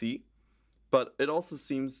USB-C, but it also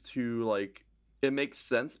seems to, like, it makes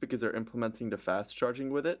sense because they're implementing the fast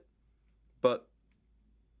charging with it, but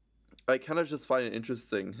I kind of just find it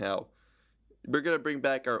interesting how we're going to bring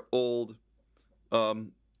back our old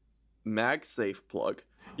MagSafe plug.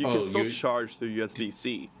 You can still charge through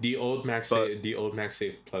USB-C. The old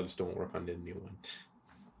MagSafe plugs don't work on the new one.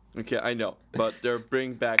 Okay, I know, but they're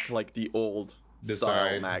bringing back like the old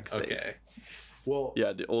style MagSafe. Okay. Well,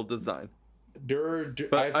 yeah, the old design.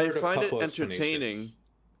 But I find it entertaining.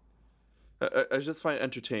 I just find it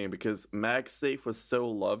entertaining because MagSafe was so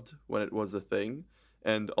loved when it was a thing,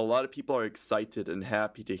 and a lot of people are excited and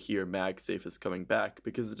happy to hear MagSafe is coming back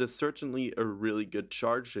because it is certainly a really good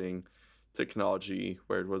charging technology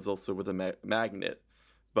where it was also with a magnet.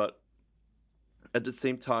 But at the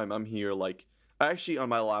same time, I'm here like, actually on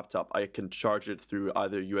my laptop, I can charge it through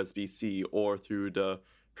either USB-C or through the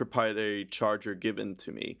proprietary charger given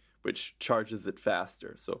to me, which charges it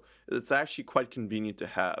faster. So it's actually quite convenient to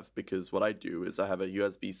have because what I do is I have a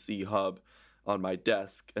USB-C hub on my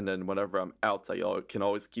desk, and then whenever I'm out, I can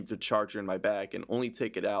always keep the charger in my bag and only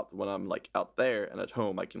take it out when I'm like out there, and at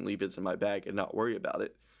home I can leave it in my bag and not worry about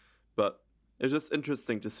it. But it's just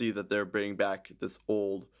interesting to see that they're bringing back this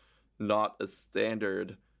old, not a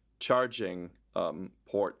standard charging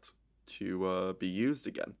port to be used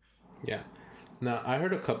again. Yeah. Now, I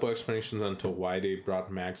heard a couple explanations onto why they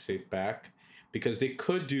brought MagSafe back, because they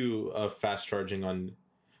could do fast charging on...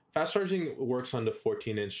 Fast charging works on the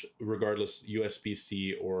 14-inch, regardless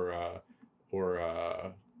USB-C or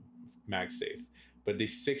MagSafe. But the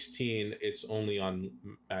 16, it's only on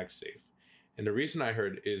MagSafe. And the reason I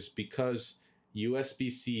heard is because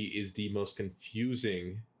USB-C is the most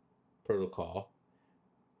confusing protocol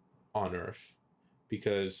on Earth,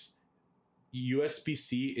 because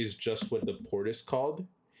USB-C is just what the port is called,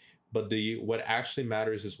 but what actually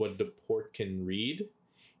matters is what the port can read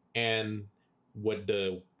and what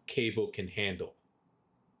the cable can handle.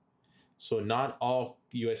 So not all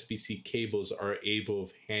USB-C cables are able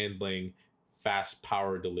of handling fast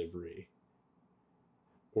power delivery,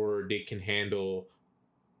 or they can handle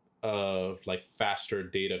like faster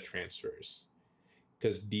data transfers,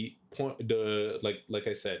 because like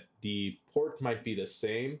I said, the port might be the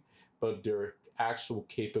same, but their actual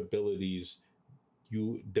capabilities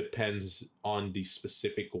depends on the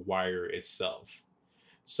specific wire itself.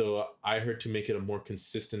 So I heard to make it a more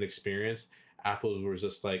consistent experience, Apple's was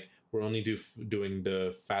just like, we're only doing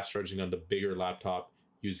the fast charging on the bigger laptop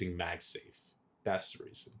using MagSafe. That's the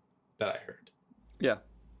reason that I heard. Yeah.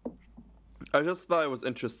 I just thought it was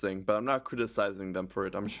interesting, but I'm not criticizing them for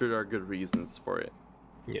it. I'm sure there are good reasons for it.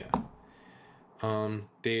 Yeah.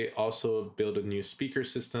 They also built a new speaker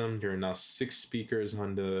system. There are now 6 speakers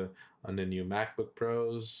on the new MacBook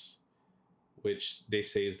Pros, which they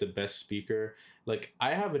say is the best speaker. Like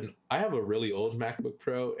I have a really old MacBook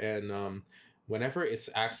Pro, and whenever it's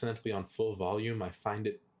accidentally on full volume, I find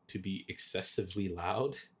it to be excessively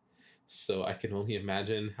loud. So I can only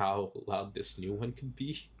imagine how loud this new one could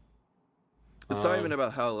be. It's not even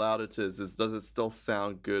about how loud it is. Does it still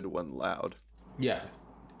sound good when loud? Yeah,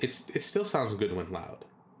 it still sounds good when loud.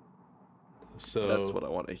 So that's what I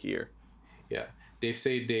want to hear. Yeah, they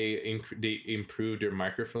say they improved their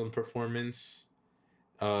microphone performance.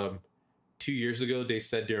 2 years ago, they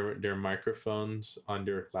said their microphones on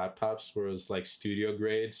their laptops was like studio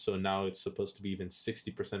grade. So now it's supposed to be even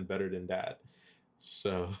 60% better than that.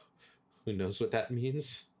 So who knows what that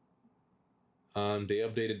means? They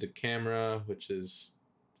updated the camera, which is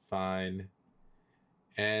fine.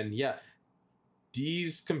 And yeah,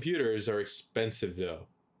 these computers are expensive though.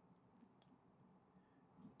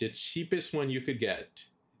 The cheapest one you could get,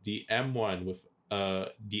 the M1 with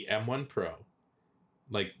the M1 Pro,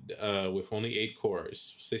 like with only 8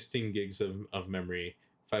 cores, 16 gigs of memory,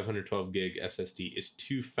 512 gig SSD, is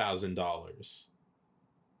 $2,000.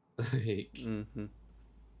 Like, mm-hmm.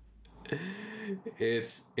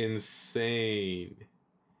 It's insane.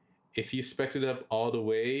 If you spec it up all the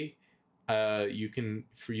way, you can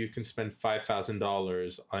spend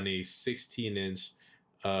 $5,000 on a 16-inch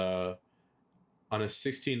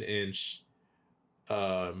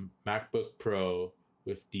MacBook Pro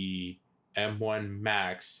with the M1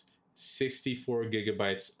 Max, 64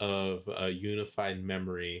 gigabytes of unified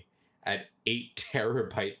memory at 8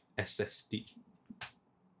 terabyte SSD.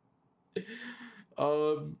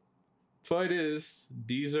 Point is,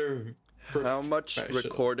 these are how much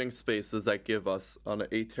recording space does that give us on an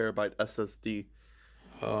 8 terabyte SSD?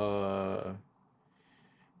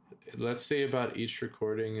 Let's say about each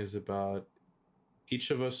recording is about,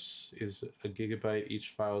 each of us is a gigabyte.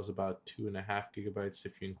 Each file is about 2.5 gigabytes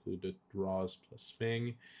if you include the RAWs plus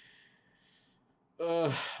Fing.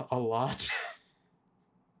 A lot.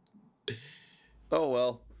 Oh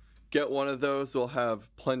well, get one of those. We'll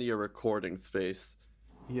have plenty of recording space.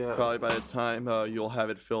 Yeah. Probably by the time you'll have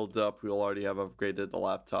it filled up, we'll already have upgraded the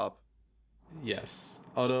laptop. Yes.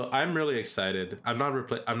 Although I'm really excited. I'm not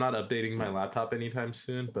updating my laptop anytime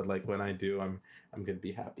soon, but like when I do, I'm gonna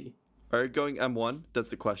be happy. Are you going M1? That's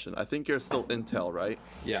the question. I think you're still Intel, right?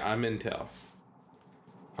 Yeah, I'm Intel.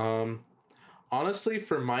 Honestly,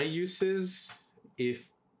 for my uses, if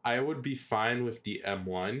I would be fine with the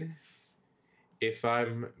M1,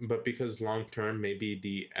 but because long term, maybe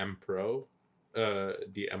the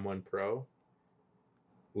the M1 Pro,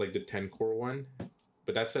 like the 10-core one,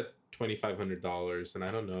 but that's at $2,500, and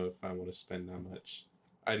I don't know if I want to spend that much.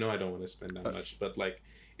 I know I don't want to spend that much, but like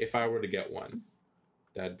if I were to get one,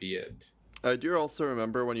 that'd be it. I do also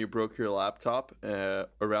remember when you broke your laptop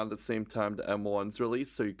around the same time the M1's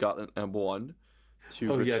released, so you got an M1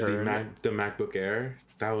 to return. Yeah, the MacBook Air.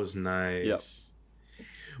 That was nice. Yep.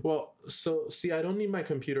 Well, so see, I don't need my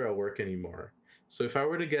computer at work anymore. So if I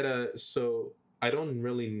were to get I don't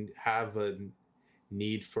really have a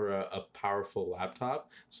need for a powerful laptop.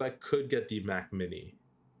 So I could get the Mac Mini,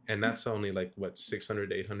 and that's only like what,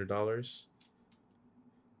 $600, $800.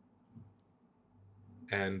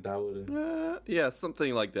 And that would yeah,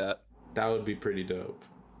 something like that. That would be pretty dope.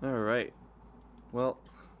 All right. Well,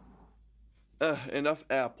 enough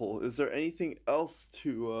Apple. Is there anything else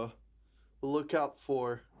to look out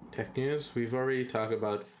for? Tech news. We've already talked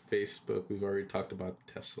about Facebook. We've already talked about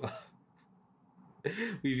Tesla.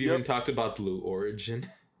 We've even talked about Blue Origin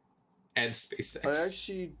and SpaceX. I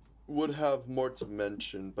actually would have more to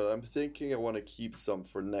mention, but I'm thinking I want to keep some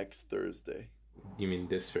for next Thursday. You mean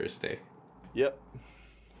this Thursday? Yep.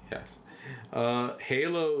 Yes.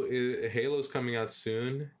 Halo's coming out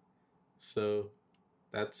soon, so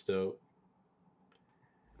that's dope.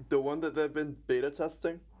 The one that they've been beta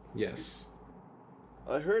testing? Yes.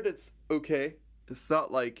 I heard it's okay. It's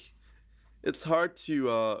not like, it's hard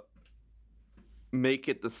to make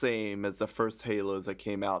it the same as the first Halos that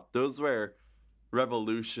came out. Those were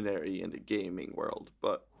revolutionary in the gaming world,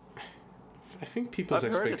 but I think people's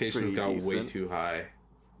expectations got way too high.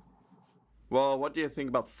 Well, what do you think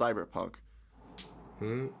about Cyberpunk?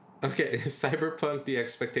 Okay, Cyberpunk, the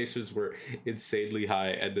expectations were insanely high,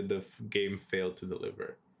 and then the game failed to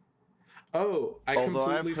deliver. Oh, I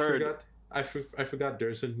forgot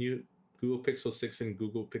there's a new Google Pixel 6 and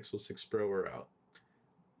Google Pixel 6 Pro are out.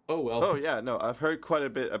 Oh, well. Oh, yeah, no, I've heard quite a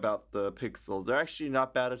bit about the Pixels. They're actually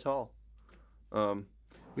not bad at all.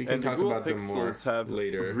 We can talk about them more have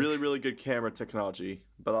later. Really, really good camera technology,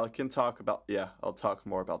 but I'll talk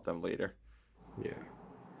more about them later. Yeah.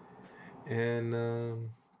 And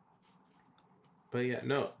but yeah,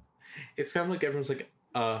 no. It's kind of like everyone's like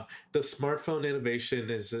the smartphone innovation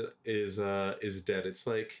is dead. It's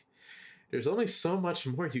like there's only so much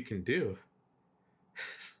more you can do.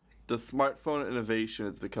 The smartphone innovation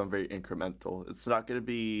has become very incremental. It's not going to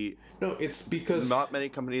be... No, it's because... Not many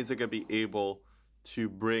companies are going to be able to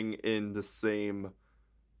bring in the same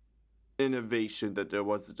innovation that there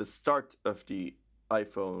was at the start of the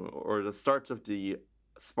iPhone or the start of the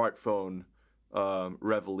smartphone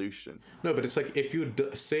revolution. No, but it's like if you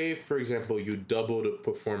say, for example, you double the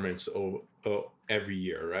performance every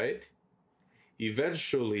year, right?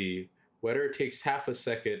 Eventually, whether it takes half a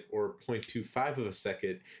second or 0.25 of a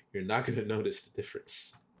second, you're not going to notice the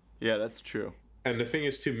difference. Yeah, that's true. And the thing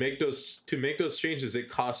is, to make those changes, it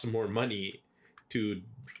costs more money to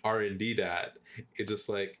R&D that. It's just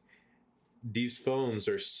like these phones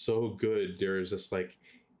are so good. There's just like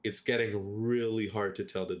it's getting really hard to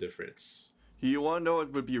tell the difference. You want to know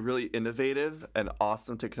what would be really innovative and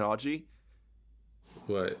awesome technology?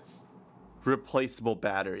 What? Replaceable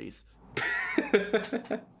batteries.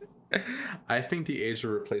 I think the age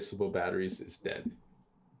of replaceable batteries is dead.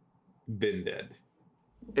 Been dead.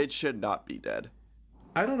 It should not be dead.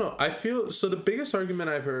 I don't know. I feel so. The biggest argument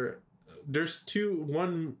I've heard, there's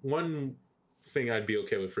one thing I'd be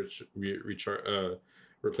okay with for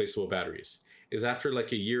replaceable batteries is after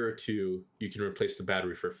like a year or two, you can replace the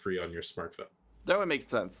battery for free on your smartphone. That would make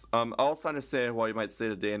sense. I also understand why you might say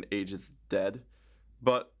the day and age is dead,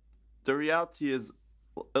 but the reality is,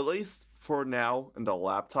 at least for now in the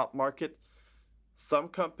laptop market, some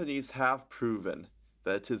companies have proven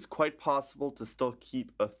that it is quite possible to still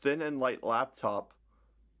keep a thin and light laptop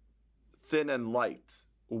thin and light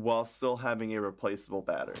while still having a replaceable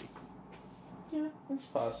battery. Yeah, it's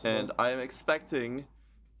possible. And I am expecting,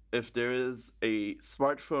 if there is a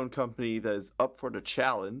smartphone company that is up for the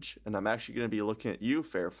challenge, and I'm actually going to be looking at you,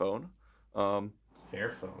 Fairphone.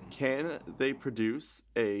 Fairphone. Can they produce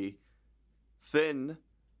a thin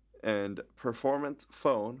and performant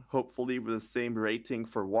phone, hopefully with the same rating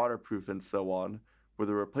for waterproof and so on, with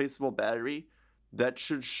a replaceable battery, that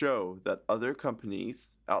should show that other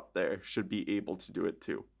companies out there should be able to do it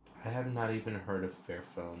too? I have not even heard of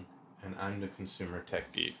Fairphone, and I'm the consumer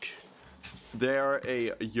tech geek. They are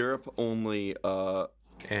a Europe-only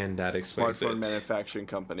and that explains smartphone manufacturing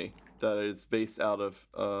company that is based out of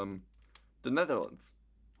the Netherlands.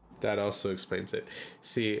 That also explains it.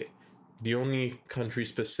 See, the only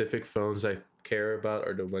country-specific phones I care about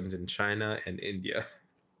are the ones in China and India.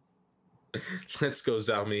 Let's go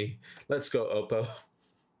Xiaomi. Let's go Oppo.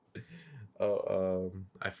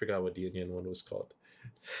 I forgot what the Indian one was called.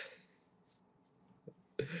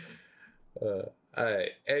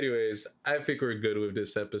 Alright, anyways, I think we're good with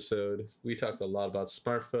this episode. We talked a lot about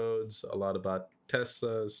smartphones, a lot about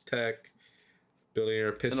Teslas, tech,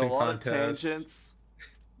 billionaire pissing and a lot contests. Of tangents.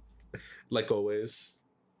 Like always.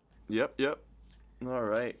 Yep. All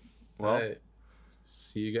right. Well, all right.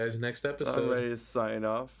 See you guys next episode. I'm ready to sign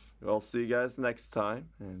off. I'll see you guys next time,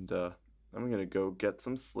 and I'm gonna go get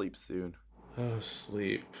some sleep soon. Oh,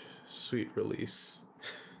 sleep. Sweet release.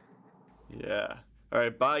 Yeah. All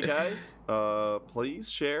right, bye guys. Please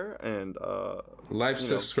share and like,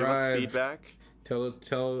 subscribe, give us feedback.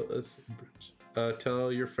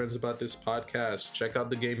 Tell your friends about this podcast. Check out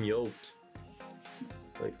the game Yoked.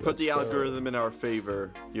 Put the algorithm in our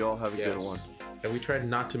favor. You all have a good one. And we tried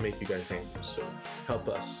not to make you guys angry, so help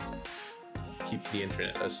us keep the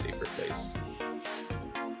internet a safer place.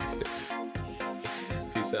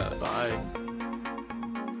 Peace out. Bye.